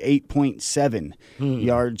Wiley, 8.7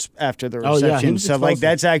 yards after the reception. So,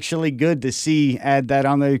 that's actually good to see. Add that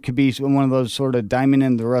on there. It could be one of those sort of diamond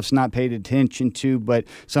in the roughs not paid attention to, but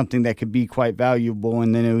something that could be quite valuable.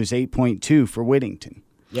 And then it was 8.2 for Whittington.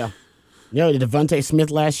 Yeah. Devontae Smith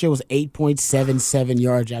last year was 8.77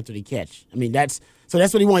 yards after the catch. I mean, that's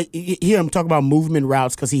what he wants. You hear him talk about movement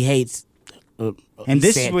routes because he hates. And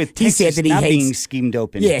this is with Texas not being schemed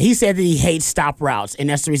open. Yeah, he said that he hates stop routes, and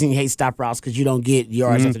that's the reason he hates stop routes because you don't get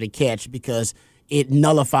yards after the catch because it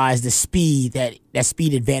nullifies the speed that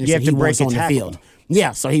speed advantage that he wants on the field.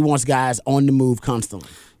 Yeah, so he wants guys on the move constantly.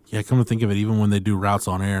 Yeah, come to think of it, even when they do routes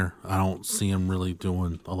on air, I don't see him really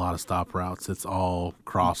doing a lot of stop routes. It's all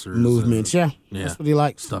crossers. Movements, that's what he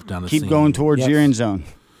likes. Stuff down the Keep seam. going towards your end zone.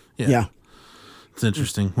 Yeah. It's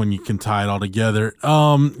interesting when you can tie it all together.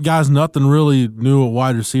 Guys, nothing really new at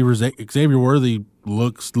wide receivers. Xavier Worthy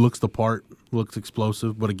looks the part, looks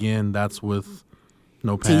explosive, but again, that's with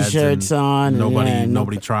no pads, T-shirts on,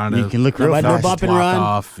 nobody trying to. You can look real fast. No bump and run.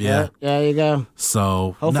 Off. Yeah, there you go.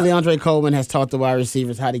 So hopefully, Andre Coleman has taught the wide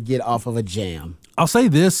receivers how to get off of a jam. I'll say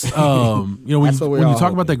this, when you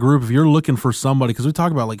talk about that group, if you're looking for somebody, because we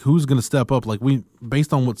talk about like who's going to step up,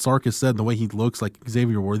 based on what Sarkis said, and the way he looks, like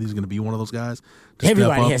Xavier Worthy is going to be one of those guys.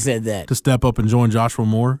 Everybody has said that to step up and join Joshua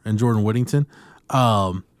Moore and Jordan Whittington.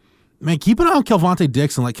 Man, keep an eye on Kelvontae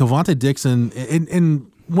Dixon. Like Kelvontae Dixon, and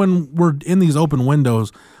when we're in these open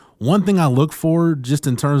windows, one thing I look for just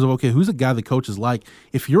in terms of, who's a guy the coaches like?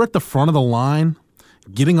 If you're at the front of the line,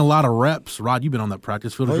 getting a lot of reps, Rod, you've been on that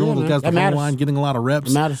practice field. If you're one of the guys at the front of the line, getting a lot of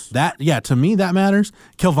reps, matters. To me, that matters.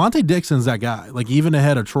 Kelvontae Dixon's that guy. Like even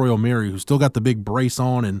ahead of Troy O'Meary, who's still got the big brace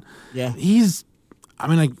on, and he's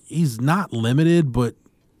not limited, but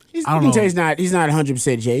You can tell he's not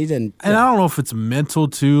 100% Jay. And I don't know if it's mental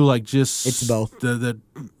too, like just it's both. The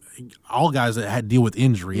all guys that had to deal with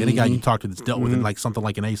injury, any guy you talk to that's dealt with it, like something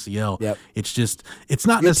like an ACL, it's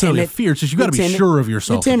not necessarily a fear. It's just you got to be sure of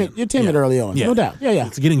yourself. You're timid early on, no doubt. Yeah.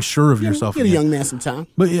 It's getting sure of yourself. Get a young man some time.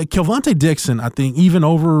 But Kelvontae Dixon, I think, even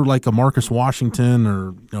over like a Marcus Washington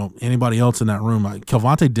or anybody else in that room,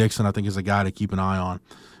 Kelvontae Dixon, I think, is a guy to keep an eye on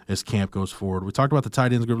as camp goes forward. We talked about the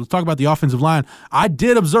tight ends group. Let's talk about the offensive line. I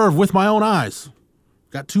did observe with my own eyes,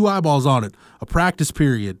 got 2 eyeballs on it, a practice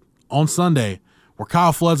period on Sunday where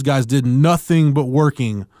Kyle Flood's guys did nothing but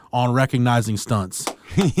working on recognizing stunts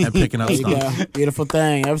and picking up stunts. Beautiful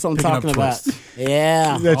thing. That's what I'm talking about.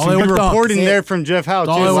 Yeah. That's good reporting there from Jeff Howe,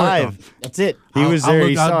 too, live. That's it. He was there.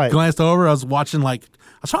 He saw it. Glanced over. I was watching, I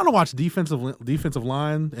was trying to watch defensive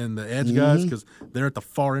line and the edge guys because they're at the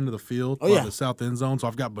far end of the field, the south end zone. So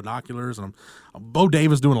I've got binoculars, and Bo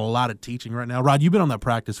Davis doing a lot of teaching right now. Rod, you've been on that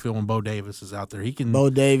practice field when Bo Davis is out there.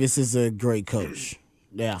 Bo Davis is a great coach.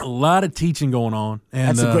 Yeah, a lot of teaching going on. And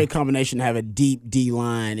that's a great combination to have a deep D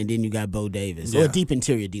line, and then you got Bo Davis, or a deep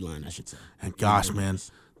interior D line, I should say. And gosh, man,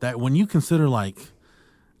 that when you consider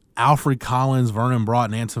Alfred Collins, Vernon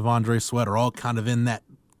Broughton, and Savondre Sweat are all kind of in that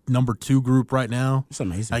number 2 group right now. It's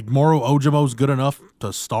amazing. Like Moro Ojomo's good enough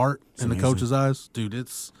to start in the coach's eyes, dude.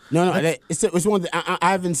 It's one. I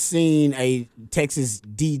haven't seen a Texas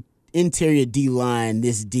interior D line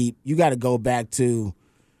this deep. You got to go back to,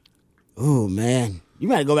 you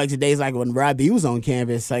got to go back to days like when Rob B was on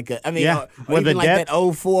campus. Or even like that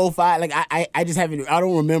 04, 05. Like I just haven't. I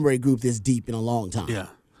don't remember a group this deep in a long time. Yeah.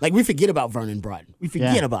 Like we forget about Vernon Broughton. We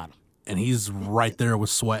forget about him. And he's right there with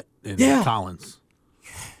Sweat and Collins.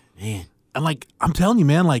 Man. And I'm telling you,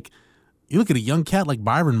 man, you look at a young cat like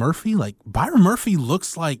Byron Murphy. Byron Murphy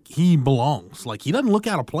looks like he belongs. He doesn't look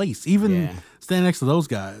out of place, even standing next to those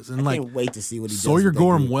guys. And I can't wait to see what he does. Sawyer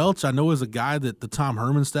Gorham Welch, I know, is a guy that the Tom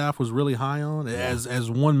Herman staff was really high on. Yeah.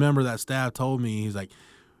 As one member of that staff told me, he's like,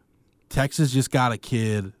 Texas just got a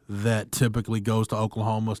kid that typically goes to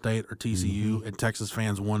Oklahoma State or TCU, and Texas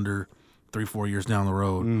fans wonder 3-4 years down the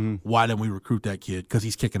road, why didn't we recruit that kid? Because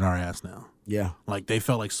he's kicking our ass now. Yeah. They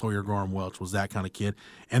felt like Sawyer Gorham Welch was that kind of kid.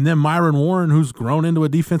 And then Myron Warren, who's grown into a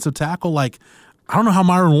defensive tackle, I don't know how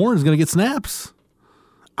Myron Warren is going to get snaps.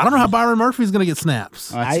 I don't know how Byron Murphy is going to get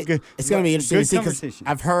snaps. It's going to be interesting to see because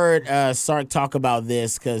I've heard Sark talk about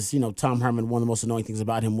this because, Tom Herman, one of the most annoying things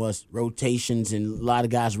about him was rotations and a lot of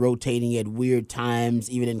guys rotating at weird times,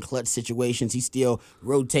 even in clutch situations. He's still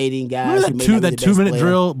rotating guys. Remember that 2-minute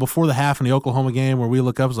drill before the half in the Oklahoma game where we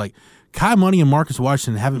look up, it's like, Kai Money and Marcus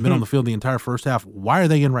Washington haven't been on the field the entire first half. Why are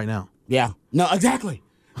they in right now? Yeah. No, exactly.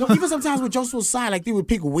 No, even sometimes with Joseph Ossai, they would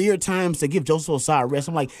pick weird times to give Joseph Ossai a rest.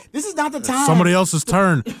 I'm like, this is not the time. Somebody else's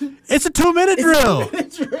turn. It's a 2-minute drill.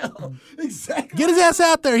 Exactly. Get his ass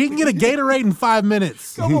out there. He can get a Gatorade in 5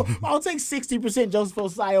 minutes. Come on. I'll take 60% Joseph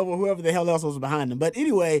Ossai over whoever the hell else was behind him. But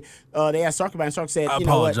anyway, they asked Sark about it, and Sark said, I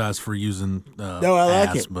apologize for using no, I like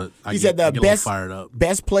ass, it. But he said the best, fired up.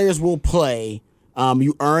 Best players will play.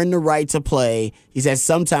 You earn the right to play. He said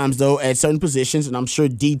sometimes, though, at certain positions, and I'm sure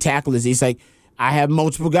D tackle is, he's like, I have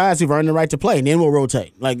multiple guys who've earned the right to play, and then we'll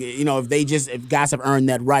rotate. If guys have earned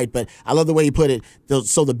that right. But I love the way he put it.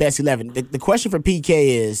 So the best 11. The question for PK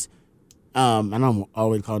is, and I'm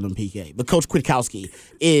always calling him PK, but Coach Kwiatkowski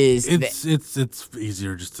is. It's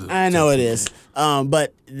easier just to. I know it is.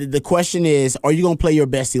 But the question is, are you going to play your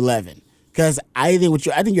best 11? Because I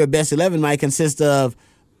think your best 11 might consist of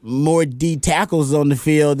more D tackles on the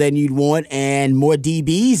field than you'd want and more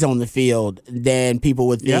DBs on the field than people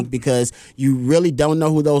would think because you really don't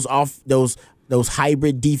know who those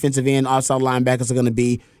hybrid defensive end outside linebackers are going to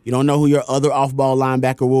be. You don't know who your other off-ball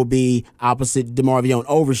linebacker will be opposite DeMarvion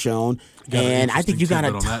Overshown. And I think you got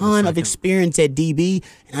a ton of experience at DB,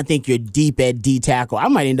 and I think you're deep at D tackle. I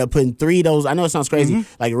might end up putting 3 of those. I know it sounds crazy,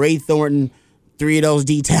 like Ray Thornton, 3 of those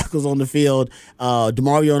D tackles on the field,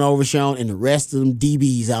 DeMarvion Overshown, and the rest of them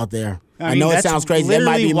DBs out there. I know it sounds crazy. That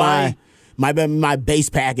might be my base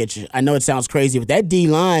package. I know it sounds crazy, but that D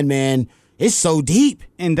line, man, it's so deep.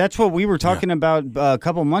 And that's what we were talking about a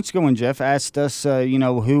couple months ago when Jeff asked us,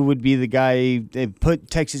 who would be the guy that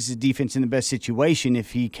put Texas's defense in the best situation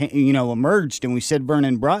if he emerged. And we said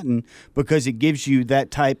Vernon Broughton because it gives you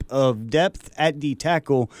that type of depth at D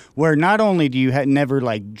tackle where not only do you never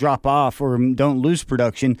drop off or don't lose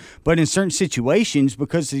production, but in certain situations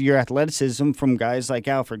because of your athleticism from guys like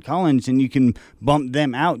Alfred Collins and you can bump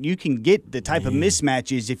them out, you can get the type of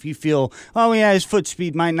mismatches if you feel, his foot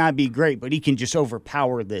speed might not be great, but he can just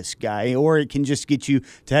overpower this guy, or it can just get you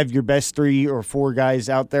to have your best 3 or 4 guys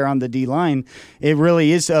out there on the D line. It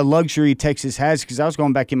really is a luxury Texas has because I was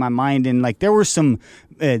going back in my mind and there were some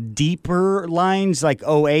deeper lines like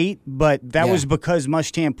 08, but that was because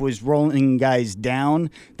Muschamp was rolling guys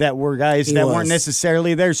down that were guys weren't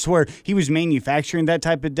necessarily there. So where he was manufacturing that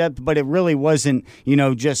type of depth, but it really wasn't,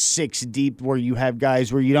 just 6 deep where you have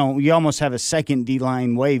guys where you almost have a second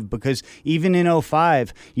D-line wave, because even in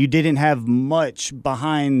 05, you didn't have much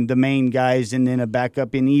behind the main guys and then a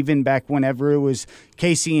backup. And even back whenever it was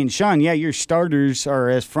Casey and Sean, your starters are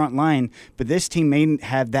as front line, but this team may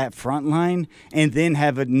have that front line and then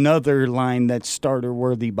have another line that's starter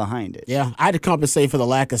worthy behind it. Yeah, I had to compensate for the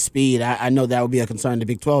lack of speed. I know that would be a concern to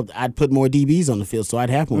Big 12. I'd put more DBs on the field, so I'd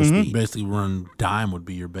have more speed. Basically, run dime would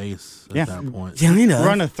be your base at that point. Yeah,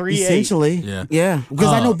 run a 3-8. Essentially. Yeah.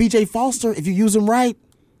 Because I know B.J. Foster, if you use him right,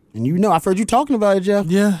 and I've heard you talking about it, Jeff.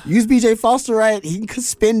 Yeah. Use B.J. Foster right. He could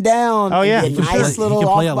spin down. Oh, yeah. He can play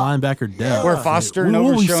at linebacker depth. Where Foster and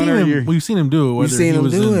we've seen him do it. We've seen him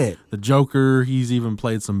do it. The Joker, he's even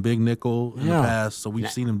played some big nickel in the past, so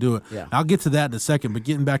we've seen him do it. Yeah. I'll get to that in a second, but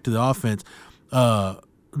getting back to the offense,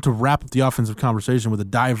 to wrap up the offensive conversation with a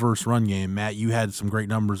diverse run game, Matt, you had some great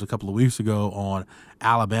numbers a couple of weeks ago on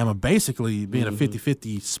Alabama basically being a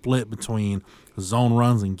 50-50 split between zone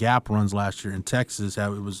runs and gap runs last year in Texas,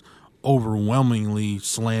 how it was overwhelmingly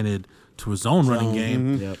slanted to a zone running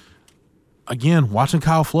game. Yep. Again, watching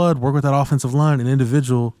Kyle Flood work with that offensive line and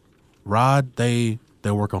individual, Rod, they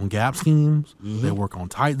work on gap schemes, they work on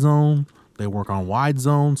tight zone, they work on wide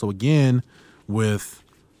zone. So again, with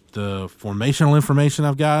the formational information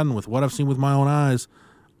I've gotten, with what I've seen with my own eyes,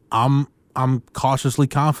 I'm cautiously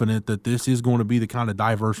confident that this is going to be the kind of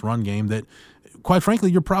diverse run game that, quite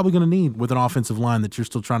frankly, you're probably going to need with an offensive line that you're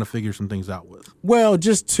still trying to figure some things out with. Well,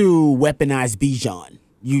 just to weaponize Bijan,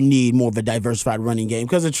 you need more of a diversified running game,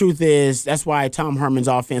 because the truth is that's why Tom Herman's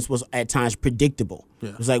offense was at times predictable.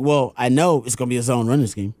 Yeah. It's like, well, I know it's going to be a zone running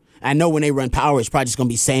scheme. I know when they run power, it's probably just going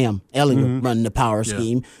to be Sam Ehlinger running the power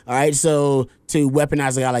scheme. All right, so to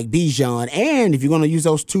weaponize a guy like Bijan, and if you're going to use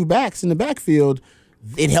those 2 backs in the backfield,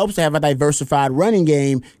 it helps to have a diversified running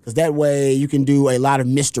game, because that way you can do a lot of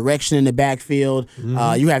misdirection in the backfield.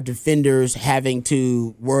 You have defenders having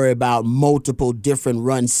to worry about multiple different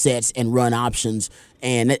run sets and run options,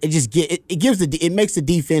 and it makes the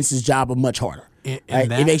defense's job much harder.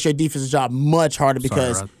 It makes your defense's job much harder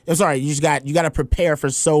because you got to prepare for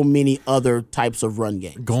so many other types of run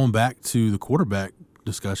games. Going back to the quarterback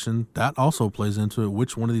discussion, that also plays into it.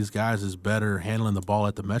 Which one of these guys is better handling the ball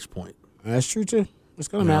at the mesh point? That's true too. It's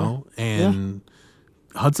going to matter. And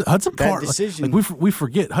Hudson Card, we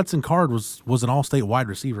forget Hudson Card was an all-state wide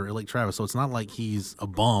receiver at Lake Travis, so it's not like he's a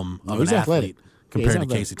bum of an athlete compared to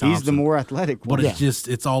Casey Thompson. He's the more athletic one. But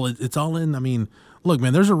it's all in. I mean, look,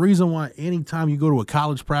 man, there's a reason why anytime you go to a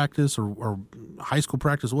college practice or high school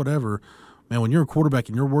practice, whatever, man, when you're a quarterback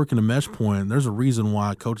and you're working a mesh point, there's a reason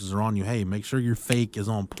why coaches are on you. Hey, make sure your fake is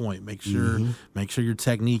on point. Make sure your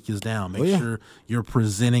technique is down. Make sure you're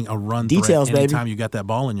presenting a run details, threat anytime you got that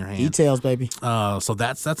ball in your hand. Details, baby. So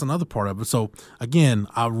that's another part of it. So again,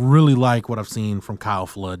 I really like what I've seen from Kyle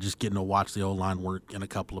Flood, just getting to watch the O-line work in a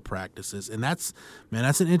couple of practices. And that's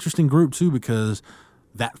an interesting group too, because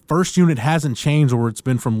that first unit hasn't changed, where it's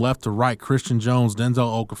been from left to right. Christian Jones,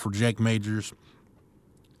 Denzel Okafor, Jake Majors,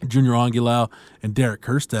 Junior Angulau, and Derek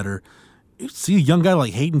Kerstetter. You see a young guy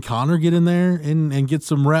like Hayden Connor get in there and get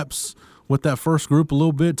some reps with that first group a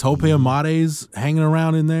little bit. Tope Amade's hanging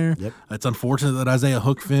around in there. Yep. It's unfortunate that Isaiah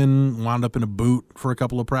Hookfin wound up in a boot for a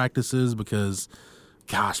couple of practices because,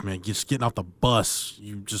 gosh, man, just getting off the bus,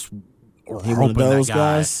 you just are hoping those that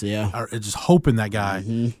guy, guys, or just hoping that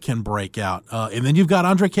guy can break out. And then you've got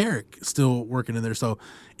Andre Carrick still working in there. So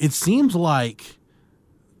it seems like,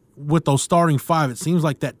 with those starting 5, it seems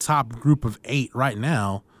like that top group of 8 right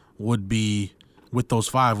now would be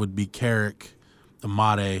Carrick,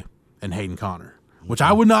 Amade, and Hayden Connor, which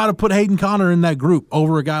I would not have put Hayden Connor in that group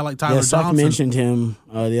over a guy like Tyler Johnson. I mentioned him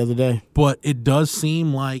the other day. But it does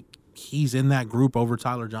seem like he's in that group over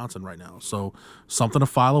Tyler Johnson right now. So something to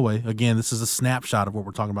file away. Again, this is a snapshot of what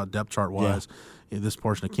we're talking about depth chart-wise in this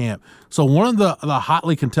portion of camp. So one of the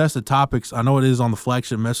hotly contested topics, I know it is on the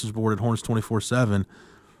flagship message board at Horns 24/7,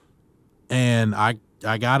 and I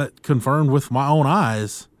got it confirmed with my own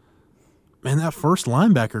eyes. Man, that first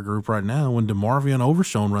linebacker group right now, when DeMarvion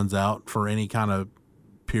Overshown runs out for any kind of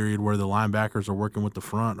period where the linebackers are working with the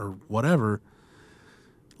front or whatever,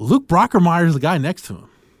 Luke Brockermeyer is the guy next to him.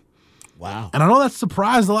 Wow. And I know that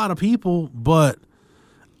surprised a lot of people, but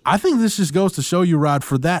I think this just goes to show you, Rod,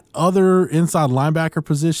 for that other inside linebacker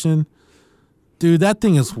position, dude, that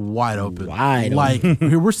thing is wide open. Like,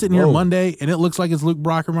 we're sitting here Monday, and it looks like it's Luke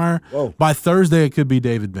Brockermeyer. Whoa. By Thursday, it could be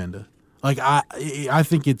David Benda. Like, I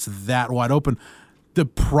think it's that wide open. The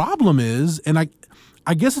problem is, and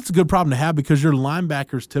I guess it's a good problem to have because your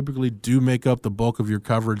linebackers typically do make up the bulk of your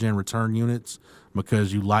coverage and return units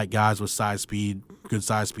because you like guys with good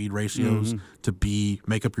size speed ratios to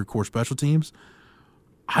make up your core special teams.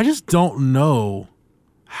 I just don't know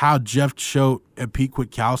how Jeff Choate and Pete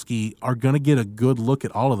Kwiatkowski are going to get a good look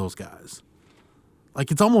at all of those guys. Like,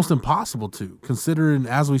 it's almost impossible to, considering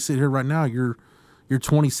as we sit here right now, you're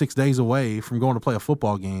 26 days away from going to play a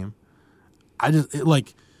football game.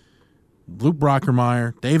 Luke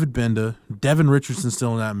Brockermeyer, David Benda, Devin Richardson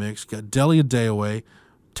still in that mix. Got Delia Dayaway,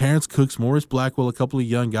 Terrence Cooks, Maurice Blackwell, a couple of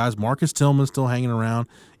young guys. Marcus Tillman still hanging around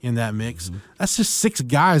in that mix. That's just 6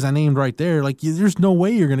 guys I named right there. Like, there's no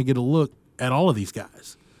way you're going to get a look at all of these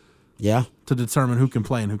guys. Yeah. To determine who can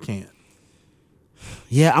play and who can't.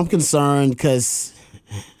 Yeah, I'm concerned because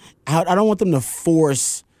I don't want them to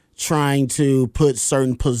force trying to put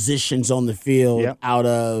certain positions on the field out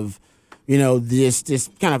of, this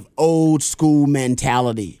kind of old school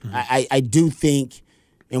mentality. I do think,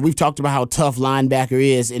 and we've talked about how tough linebacker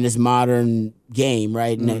is in this modern game,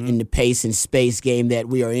 right? In the pace and space game that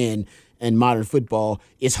we are in modern football,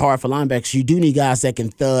 it's hard for linebackers. You do need guys that can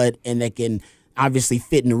thud and that can obviously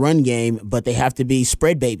fit in the run game, but they have to be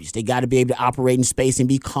spread babies. They got to be able to operate in space and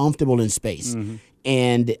be comfortable in space.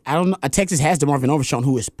 And I don't know. Texas has DeMarvin Overshown,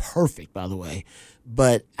 who is perfect, by the way.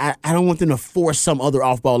 But I don't want them to force some other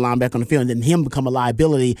off-ball linebacker on the field and then him become a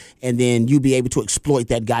liability, and then you be able to exploit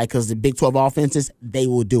that guy because the Big 12 offenses, they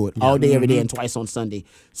will do it all day, every day, and twice on Sunday.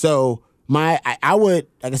 So I would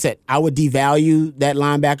devalue that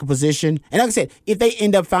linebacker position. And like I said, if they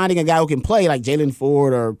end up finding a guy who can play like Jalen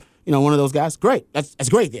Ford or one of those guys, great. That's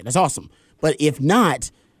great then. That's awesome. But if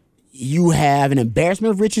not, you have an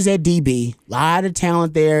embarrassment of riches at DB, a lot of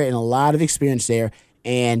talent there and a lot of experience there.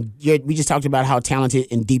 And we just talked about how talented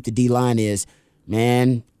and deep the D-line is.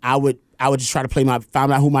 Man, I would just try to find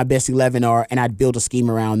out who my best 11 are, and I'd build a scheme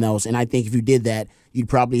around those. And I think if you did that, you'd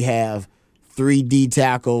probably have 3 D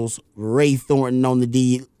tackles, Ray Thornton on the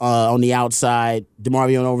D on the outside,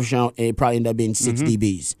 DeMarvin Overshown, and it probably end up being 6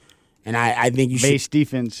 DBs. And I think you should base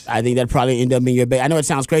defense. I think that probably end up being your base. I know it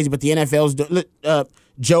sounds crazy, but the NFL's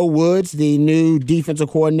Joe Woods, the new defensive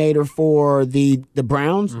coordinator for the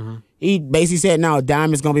Browns, he basically said, "No,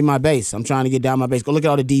 dime is going to be my base. I'm trying to get down my base." Go look at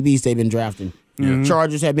all the DBs they've been drafting.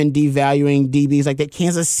 Chargers have been devaluing DBs like that.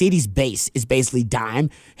 Kansas City's base is basically dime.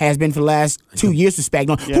 Has been for the last 2 years for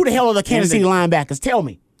Spagnuolo. Who the hell are the Kansas City linebackers? Tell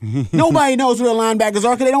me. Nobody knows who the linebackers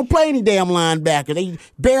are because they don't play any damn linebackers. They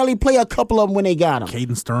barely play a couple of them when they got them.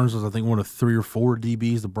 Caden Stearns was, I think, one of 3 or 4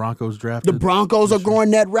 DBs the Broncos drafted. The Broncos are going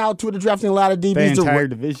that route too. They're drafting a lot of DBs. The entire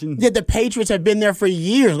division. Yeah, the Patriots have been there for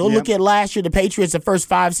years. Go look at last year. The Patriots, the first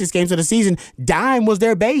 5-6 games of the season, dime was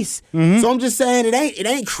their base. So I'm just saying it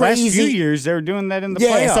ain't crazy. Last few years they were doing that in the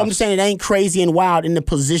playoffs. So I'm just saying it ain't crazy and wild in the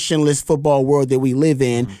positionless football world that we live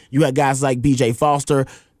in. You got guys like B.J. Foster.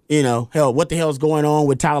 Hell, what the hell's going on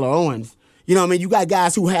with Tyler Owens? You know what I mean? You got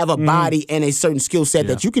guys who have a body and a certain skill set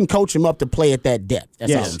that you can coach them up to play at that depth.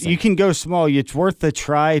 That's all I'm saying. You can go small. It's worth the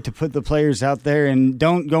try to put the players out there and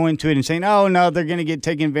don't go into it and saying, oh, no, they're going to get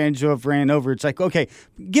taken advantage of, ran over. It's like, okay,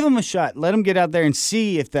 give them a shot. Let them get out there and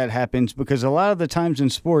see if that happens, because a lot of the times in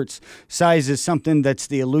sports, size is something that's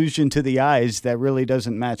the illusion to the eyes that really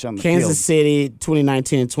doesn't match on the field. Kansas City,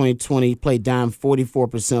 2019 and 2020, played dime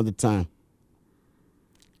 44% of the time.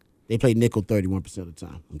 They play nickel 31% of the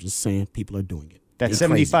time. I'm just saying, people are doing it. That's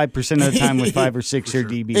 75% of the time with 5 or 6 year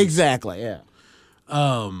DBs. Exactly. Yeah.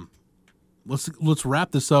 Let's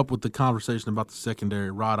wrap this up with the conversation about the secondary.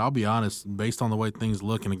 Rod, I'll be honest, based on the way things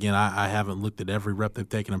look, and again, I haven't looked at every rep they've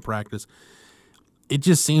taken in practice. It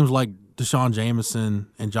just seems like Deshaun Jameson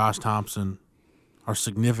and Josh Thompson are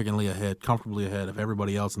significantly ahead, comfortably ahead of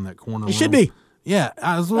everybody else in that corner. It should be. Yeah,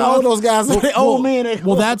 all those guys are old men.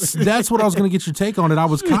 Well, that's what I was going to get your take on it. I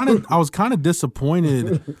was kind of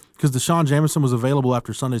disappointed because Deshaun Jameson was available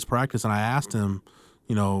after Sunday's practice, and I asked him,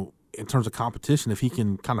 in terms of competition, if he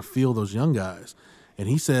can kind of feel those young guys, and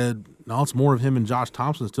he said, no, it's more of him and Josh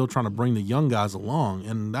Thompson still trying to bring the young guys along,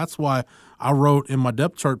 and that's why I wrote in my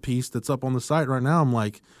depth chart piece that's up on the site right now. I'm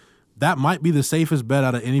like, that might be the safest bet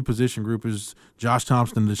out of any position group is Josh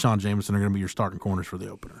Thompson and Deshaun Jameson are going to be your starting corners for the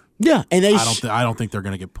opener. Yeah, and I don't think they're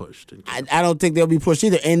going to get pushed. I don't think they'll be pushed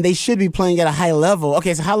either, and they should be playing at a high level.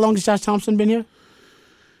 Okay, so how long has Josh Thompson been here?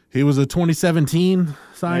 He was a 2017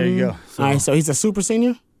 signing. There you go. All right, so he's a super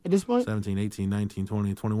senior at this point? 17, 18, 19,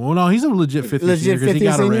 20, 21. Well, no, he's a legit fifth year senior because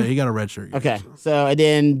he got a red shirt. Okay, so and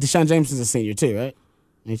then Deshaun Jameson's a senior too, right?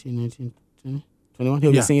 18, 19, 20, 21?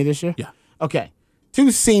 He'll be a senior this year? Yeah. Okay,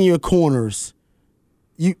 2 senior corners.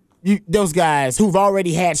 Those guys who've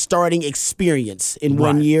already had starting experience in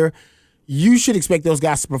 1 year, you should expect those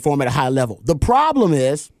guys to perform at a high level. The problem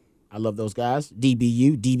is, I love those guys,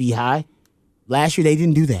 DBU, DB High. Last year, they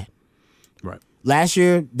didn't do that. Right. Last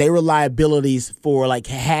year, they were liabilities for like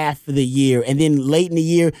half of the year. And then late in the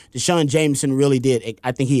year, Deshaun Jameson really did.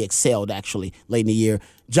 I think he excelled, actually, late in the year.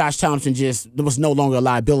 Josh Thompson was no longer a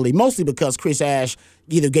liability, mostly because Chris Ash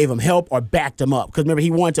either gave him help or backed him up. Because remember,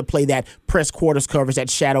 he wanted to play that press quarters coverage, that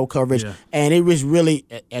shadow coverage. Yeah. And it was really,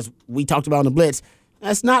 as we talked about on the Blitz,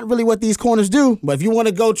 that's not really what these corners do. But if you want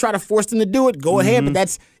to go try to force them to do it, go ahead.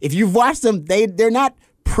 But if you've watched them, they're not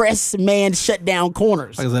press man shutdown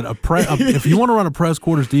corners. Like I said, if you want to run a press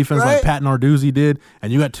quarters defense like Pat Narduzzi did,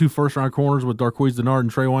 and you got 2 first-round corners with Darqueze Dennard and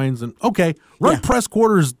Trey Waynes, then run press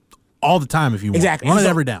quarters all the time if you want. Exactly. Run it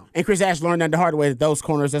every down. And Chris Ash learned that the hard way that those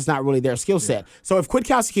corners, that's not really their skill set. So if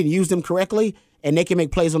Kwiatkowski can use them correctly and they can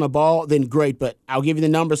make plays on the ball, then great. But I'll give you the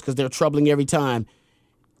numbers because they're troubling every time.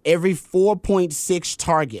 Every 4.6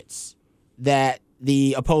 targets that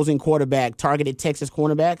the opposing quarterback targeted Texas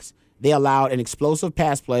cornerbacks, they allowed an explosive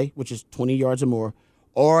pass play, which is 20 yards or more,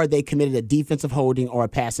 or they committed a defensive holding or a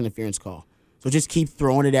pass interference call. So just keep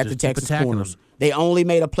throwing it at the Texas corners. They only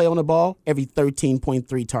made a play on the ball every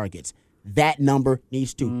 13.3 targets. That number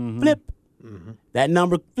needs to flip. That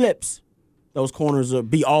number flips. Those corners will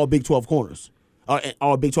be all Big 12 corners,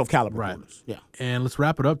 all Big 12 caliber corners. Yeah. And let's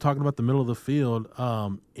wrap it up talking about the middle of the field.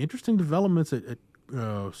 Interesting developments at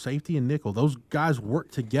safety and nickel. Those guys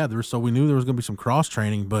work together, so we knew there was going to be some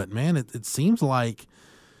cross-training. But, man, it seems like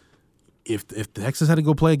if Texas had to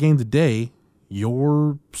go play a game today,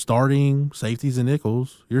 your starting safeties and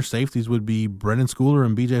nickels, your safeties would be Brendan Schooler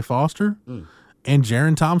and B.J. Foster, and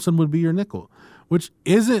Jaron Thompson would be your nickel, which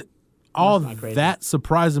isn't all that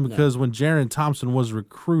surprising because when Jaron Thompson was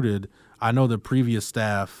recruited, I know the previous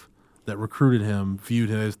staff that recruited him viewed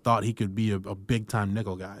him as thought he could be a big-time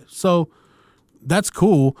nickel guy. So that's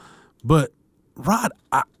cool, but Rod,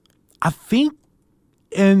 I think,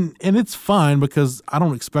 and it's fine because I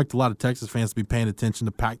don't expect a lot of Texas fans to be paying attention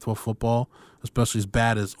to Pac-12 football, especially as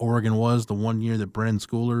bad as Oregon was the one year that Brendan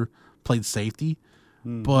Schooler played safety.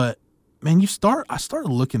 But man, I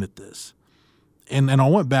started looking at this, and I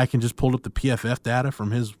went back and just pulled up the PFF data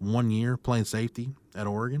from his 1 year playing safety at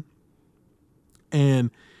Oregon,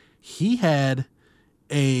 and he had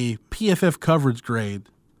a PFF coverage grade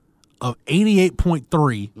of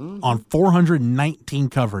 88.3 on 419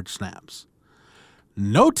 coverage snaps.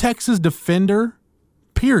 No Texas defender,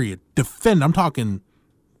 period. I'm talking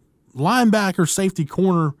linebacker, safety,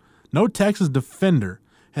 corner. No Texas defender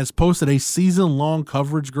has posted a season-long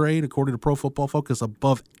coverage grade, according to Pro Football Focus,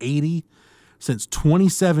 above 80 since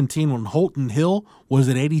 2017 when Holton Hill was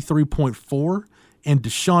at 83.4 and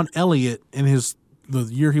Deshaun Elliott in the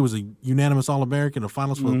year he was a unanimous All-American, a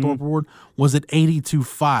finalist for the Thorpe Award, was at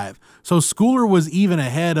 82.5. So Schooler was even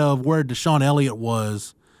ahead of where Deshaun Elliott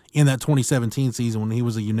was in that 2017 season when he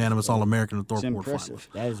was a unanimous All-American at the Thorpe Award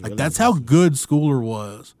finalist. That's how good Schooler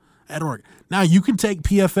was at Oregon. Now, you can take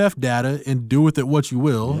PFF data and do with it what you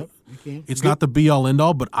will. Yep. It's not the be-all,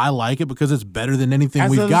 end-all, but I like it because it's better than anything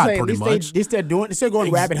we've got, pretty much. They're still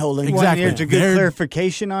going rabbit holing. Exactly. There's a good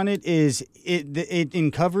clarification on it is it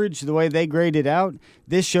in coverage, the way they grade it out,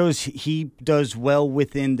 this shows he does well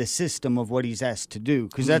within the system of what he's asked to do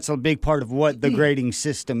because that's a big part of what the grading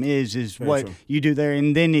system is what you do there.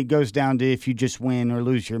 And then it goes down to if you just win or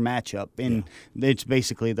lose your matchup. And it's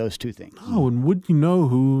basically those two things. Oh, and would you know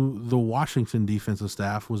who the Washington defensive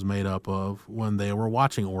staff was made up of when they were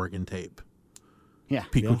watching Oregon tape? Yeah.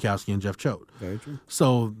 Pete Kwiatkowski and Jeff Choate. Very true.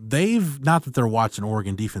 So not that they're watching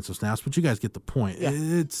Oregon defensive snaps, but you guys get the point. Yeah.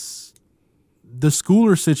 It's the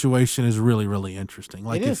Schooler situation is really, really interesting.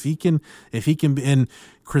 Like if he can and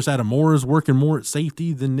Chris Adamora is working more at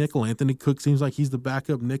safety than nickel. Anthony Cook seems like he's the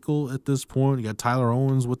backup nickel at this point. You got Tyler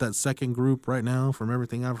Owens with that second group right now from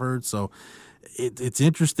everything I've heard. So it's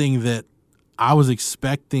interesting that I was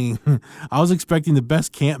expecting the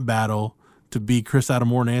best camp battle to be Chris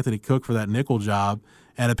Adamora and Anthony Cook for that nickel job.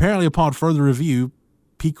 And apparently upon further review,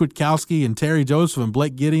 Pete Kwiatkowski and Terry Joseph and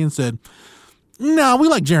Blake Gideon said, no, we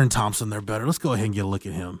like Jaron Thompson there better. Let's go ahead and get a look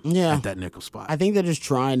at him at that nickel spot. I think they're just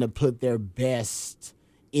trying to put their best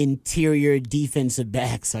interior defensive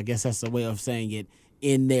backs, I guess that's the way of saying it,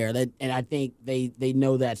 in there. And I think they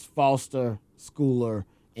know that's Foster, Schooler,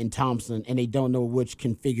 and Thompson, and they don't know which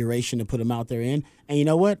configuration to put them out there in. And you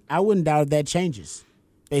know what? I wouldn't doubt if that changes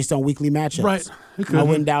based on weekly matchups. Right. I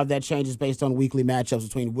wouldn't doubt that changes based on weekly matchups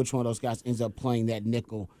between which one of those guys ends up playing that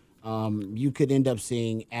nickel. You could end up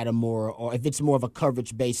seeing Adamora, or if it's more of a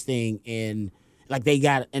coverage-based thing, in like they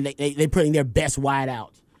putting their best wide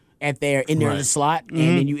out in there in the slot,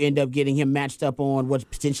 and then you end up getting him matched up on what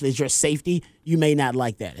potentially is your safety, you may not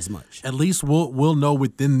like that as much. At least we'll know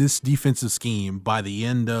within this defensive scheme by the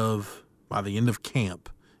end of camp,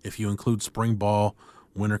 if you include spring ball,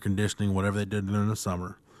 winter conditioning, whatever they did during the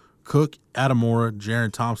summer, Cook, Adamora,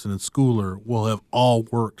 Jaron Thompson, and Schooler will have all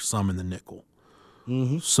worked some in the nickel.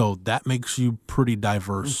 Mm-hmm. So that makes you pretty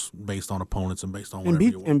diverse based on opponents and based on whatever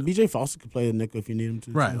you want. And B.J. Foster could play the nickel if you need him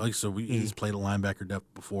to. Right. Like so, he's played a linebacker depth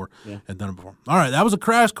before and done it before. All right, that was a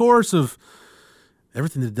crash course of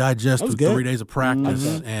everything to digest with 3 days of practice.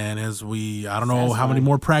 Mm-hmm. And I don't know how many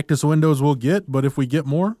more practice windows we'll get, but if we get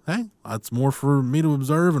more, hey, that's more for me to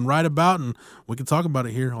observe and write about, and we can talk about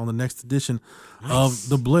it here on the next edition of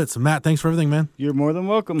The Blitz. Matt, thanks for everything, man. You're more than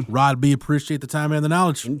welcome. Rod B, appreciate the time and the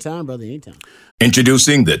knowledge. Anytime, brother, anytime.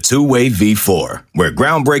 Introducing the Two-Way V4, where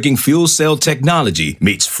groundbreaking fuel cell technology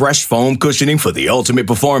meets fresh foam cushioning for the ultimate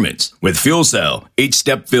performance. With fuel cell, each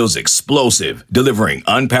step feels explosive, delivering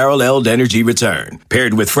unparalleled energy return.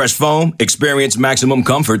 Paired with fresh foam, experience maximum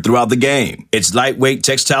comfort throughout the game. Its lightweight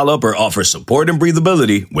textile upper offers support and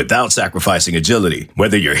breathability without sacrificing agility.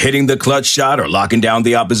 Whether you're hitting the clutch shot or locking down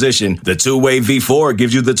the opposition, the Two-Way V4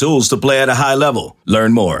 gives you the tools to play at a high level.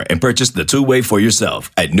 Learn more and purchase the Two-Way for yourself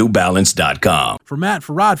at newbalance.com. For Matt,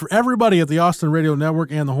 for Rod, for everybody at the Austin Radio Network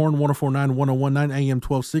and the Horn 1049, 1019 AM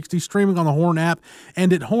 1260, streaming on the Horn app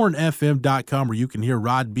and at hornfm.com, where you can hear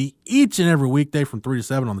Rod B each and every weekday from 3 to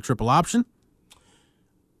 7 on the triple option.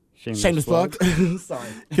 Shameless plug. Sorry.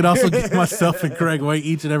 You can also get myself and Craig Way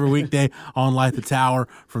each and every weekday on Light the Tower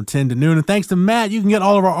from 10 to noon. And thanks to Matt, you can get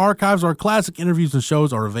all of our archives. Our classic interviews and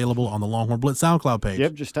shows are available on the Longhorn Blitz SoundCloud page.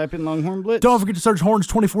 Yep, just type in Longhorn Blitz. Don't forget to search Horns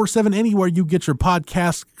 24/7 anywhere you get your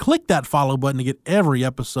podcasts. Click that follow button to get every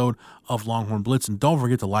episode of Longhorn Blitz. And don't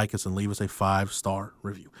forget to like us and leave us a 5-star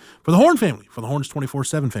review. For the Horn family, for the Horns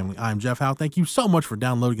 24/7 family, I'm Jeff Howe. Thank you so much for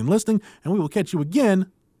downloading and listening, and we will catch you again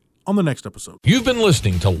on the next episode. You've been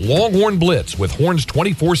listening to Longhorn Blitz with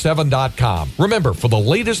horns247.com. Remember, for the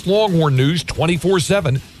latest Longhorn news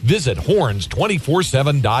 24/7, visit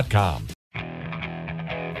horns247.com.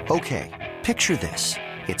 Okay, picture this.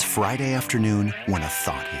 It's Friday afternoon when a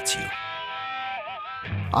thought hits you.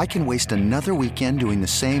 I can waste another weekend doing the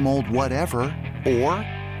same old whatever, or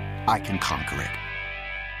I can conquer it.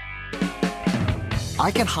 I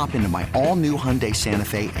can hop into my all-new Hyundai Santa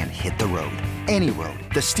Fe and hit the road. Any road.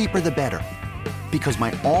 The steeper, the better. Because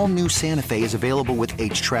my all-new Santa Fe is available with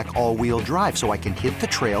H-Track all-wheel drive, so I can hit the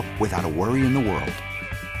trail without a worry in the world.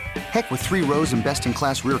 Heck, with 3 rows and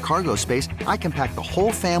best-in-class rear cargo space, I can pack the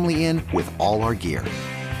whole family in with all our gear.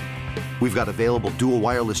 We've got available dual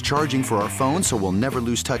wireless charging for our phones, so we'll never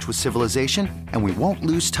lose touch with civilization, and we won't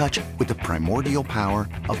lose touch with the primordial power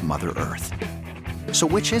of Mother Earth. So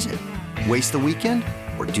which is it? Waste the weekend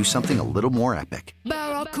or do something a little more epic?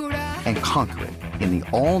 And conquer it in the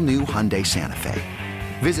all-new Hyundai Santa Fe.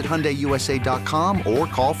 Visit HyundaiUSA.com or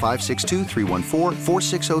call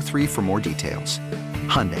 562-314-4603 for more details.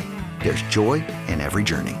 Hyundai, there's joy in every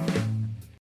journey.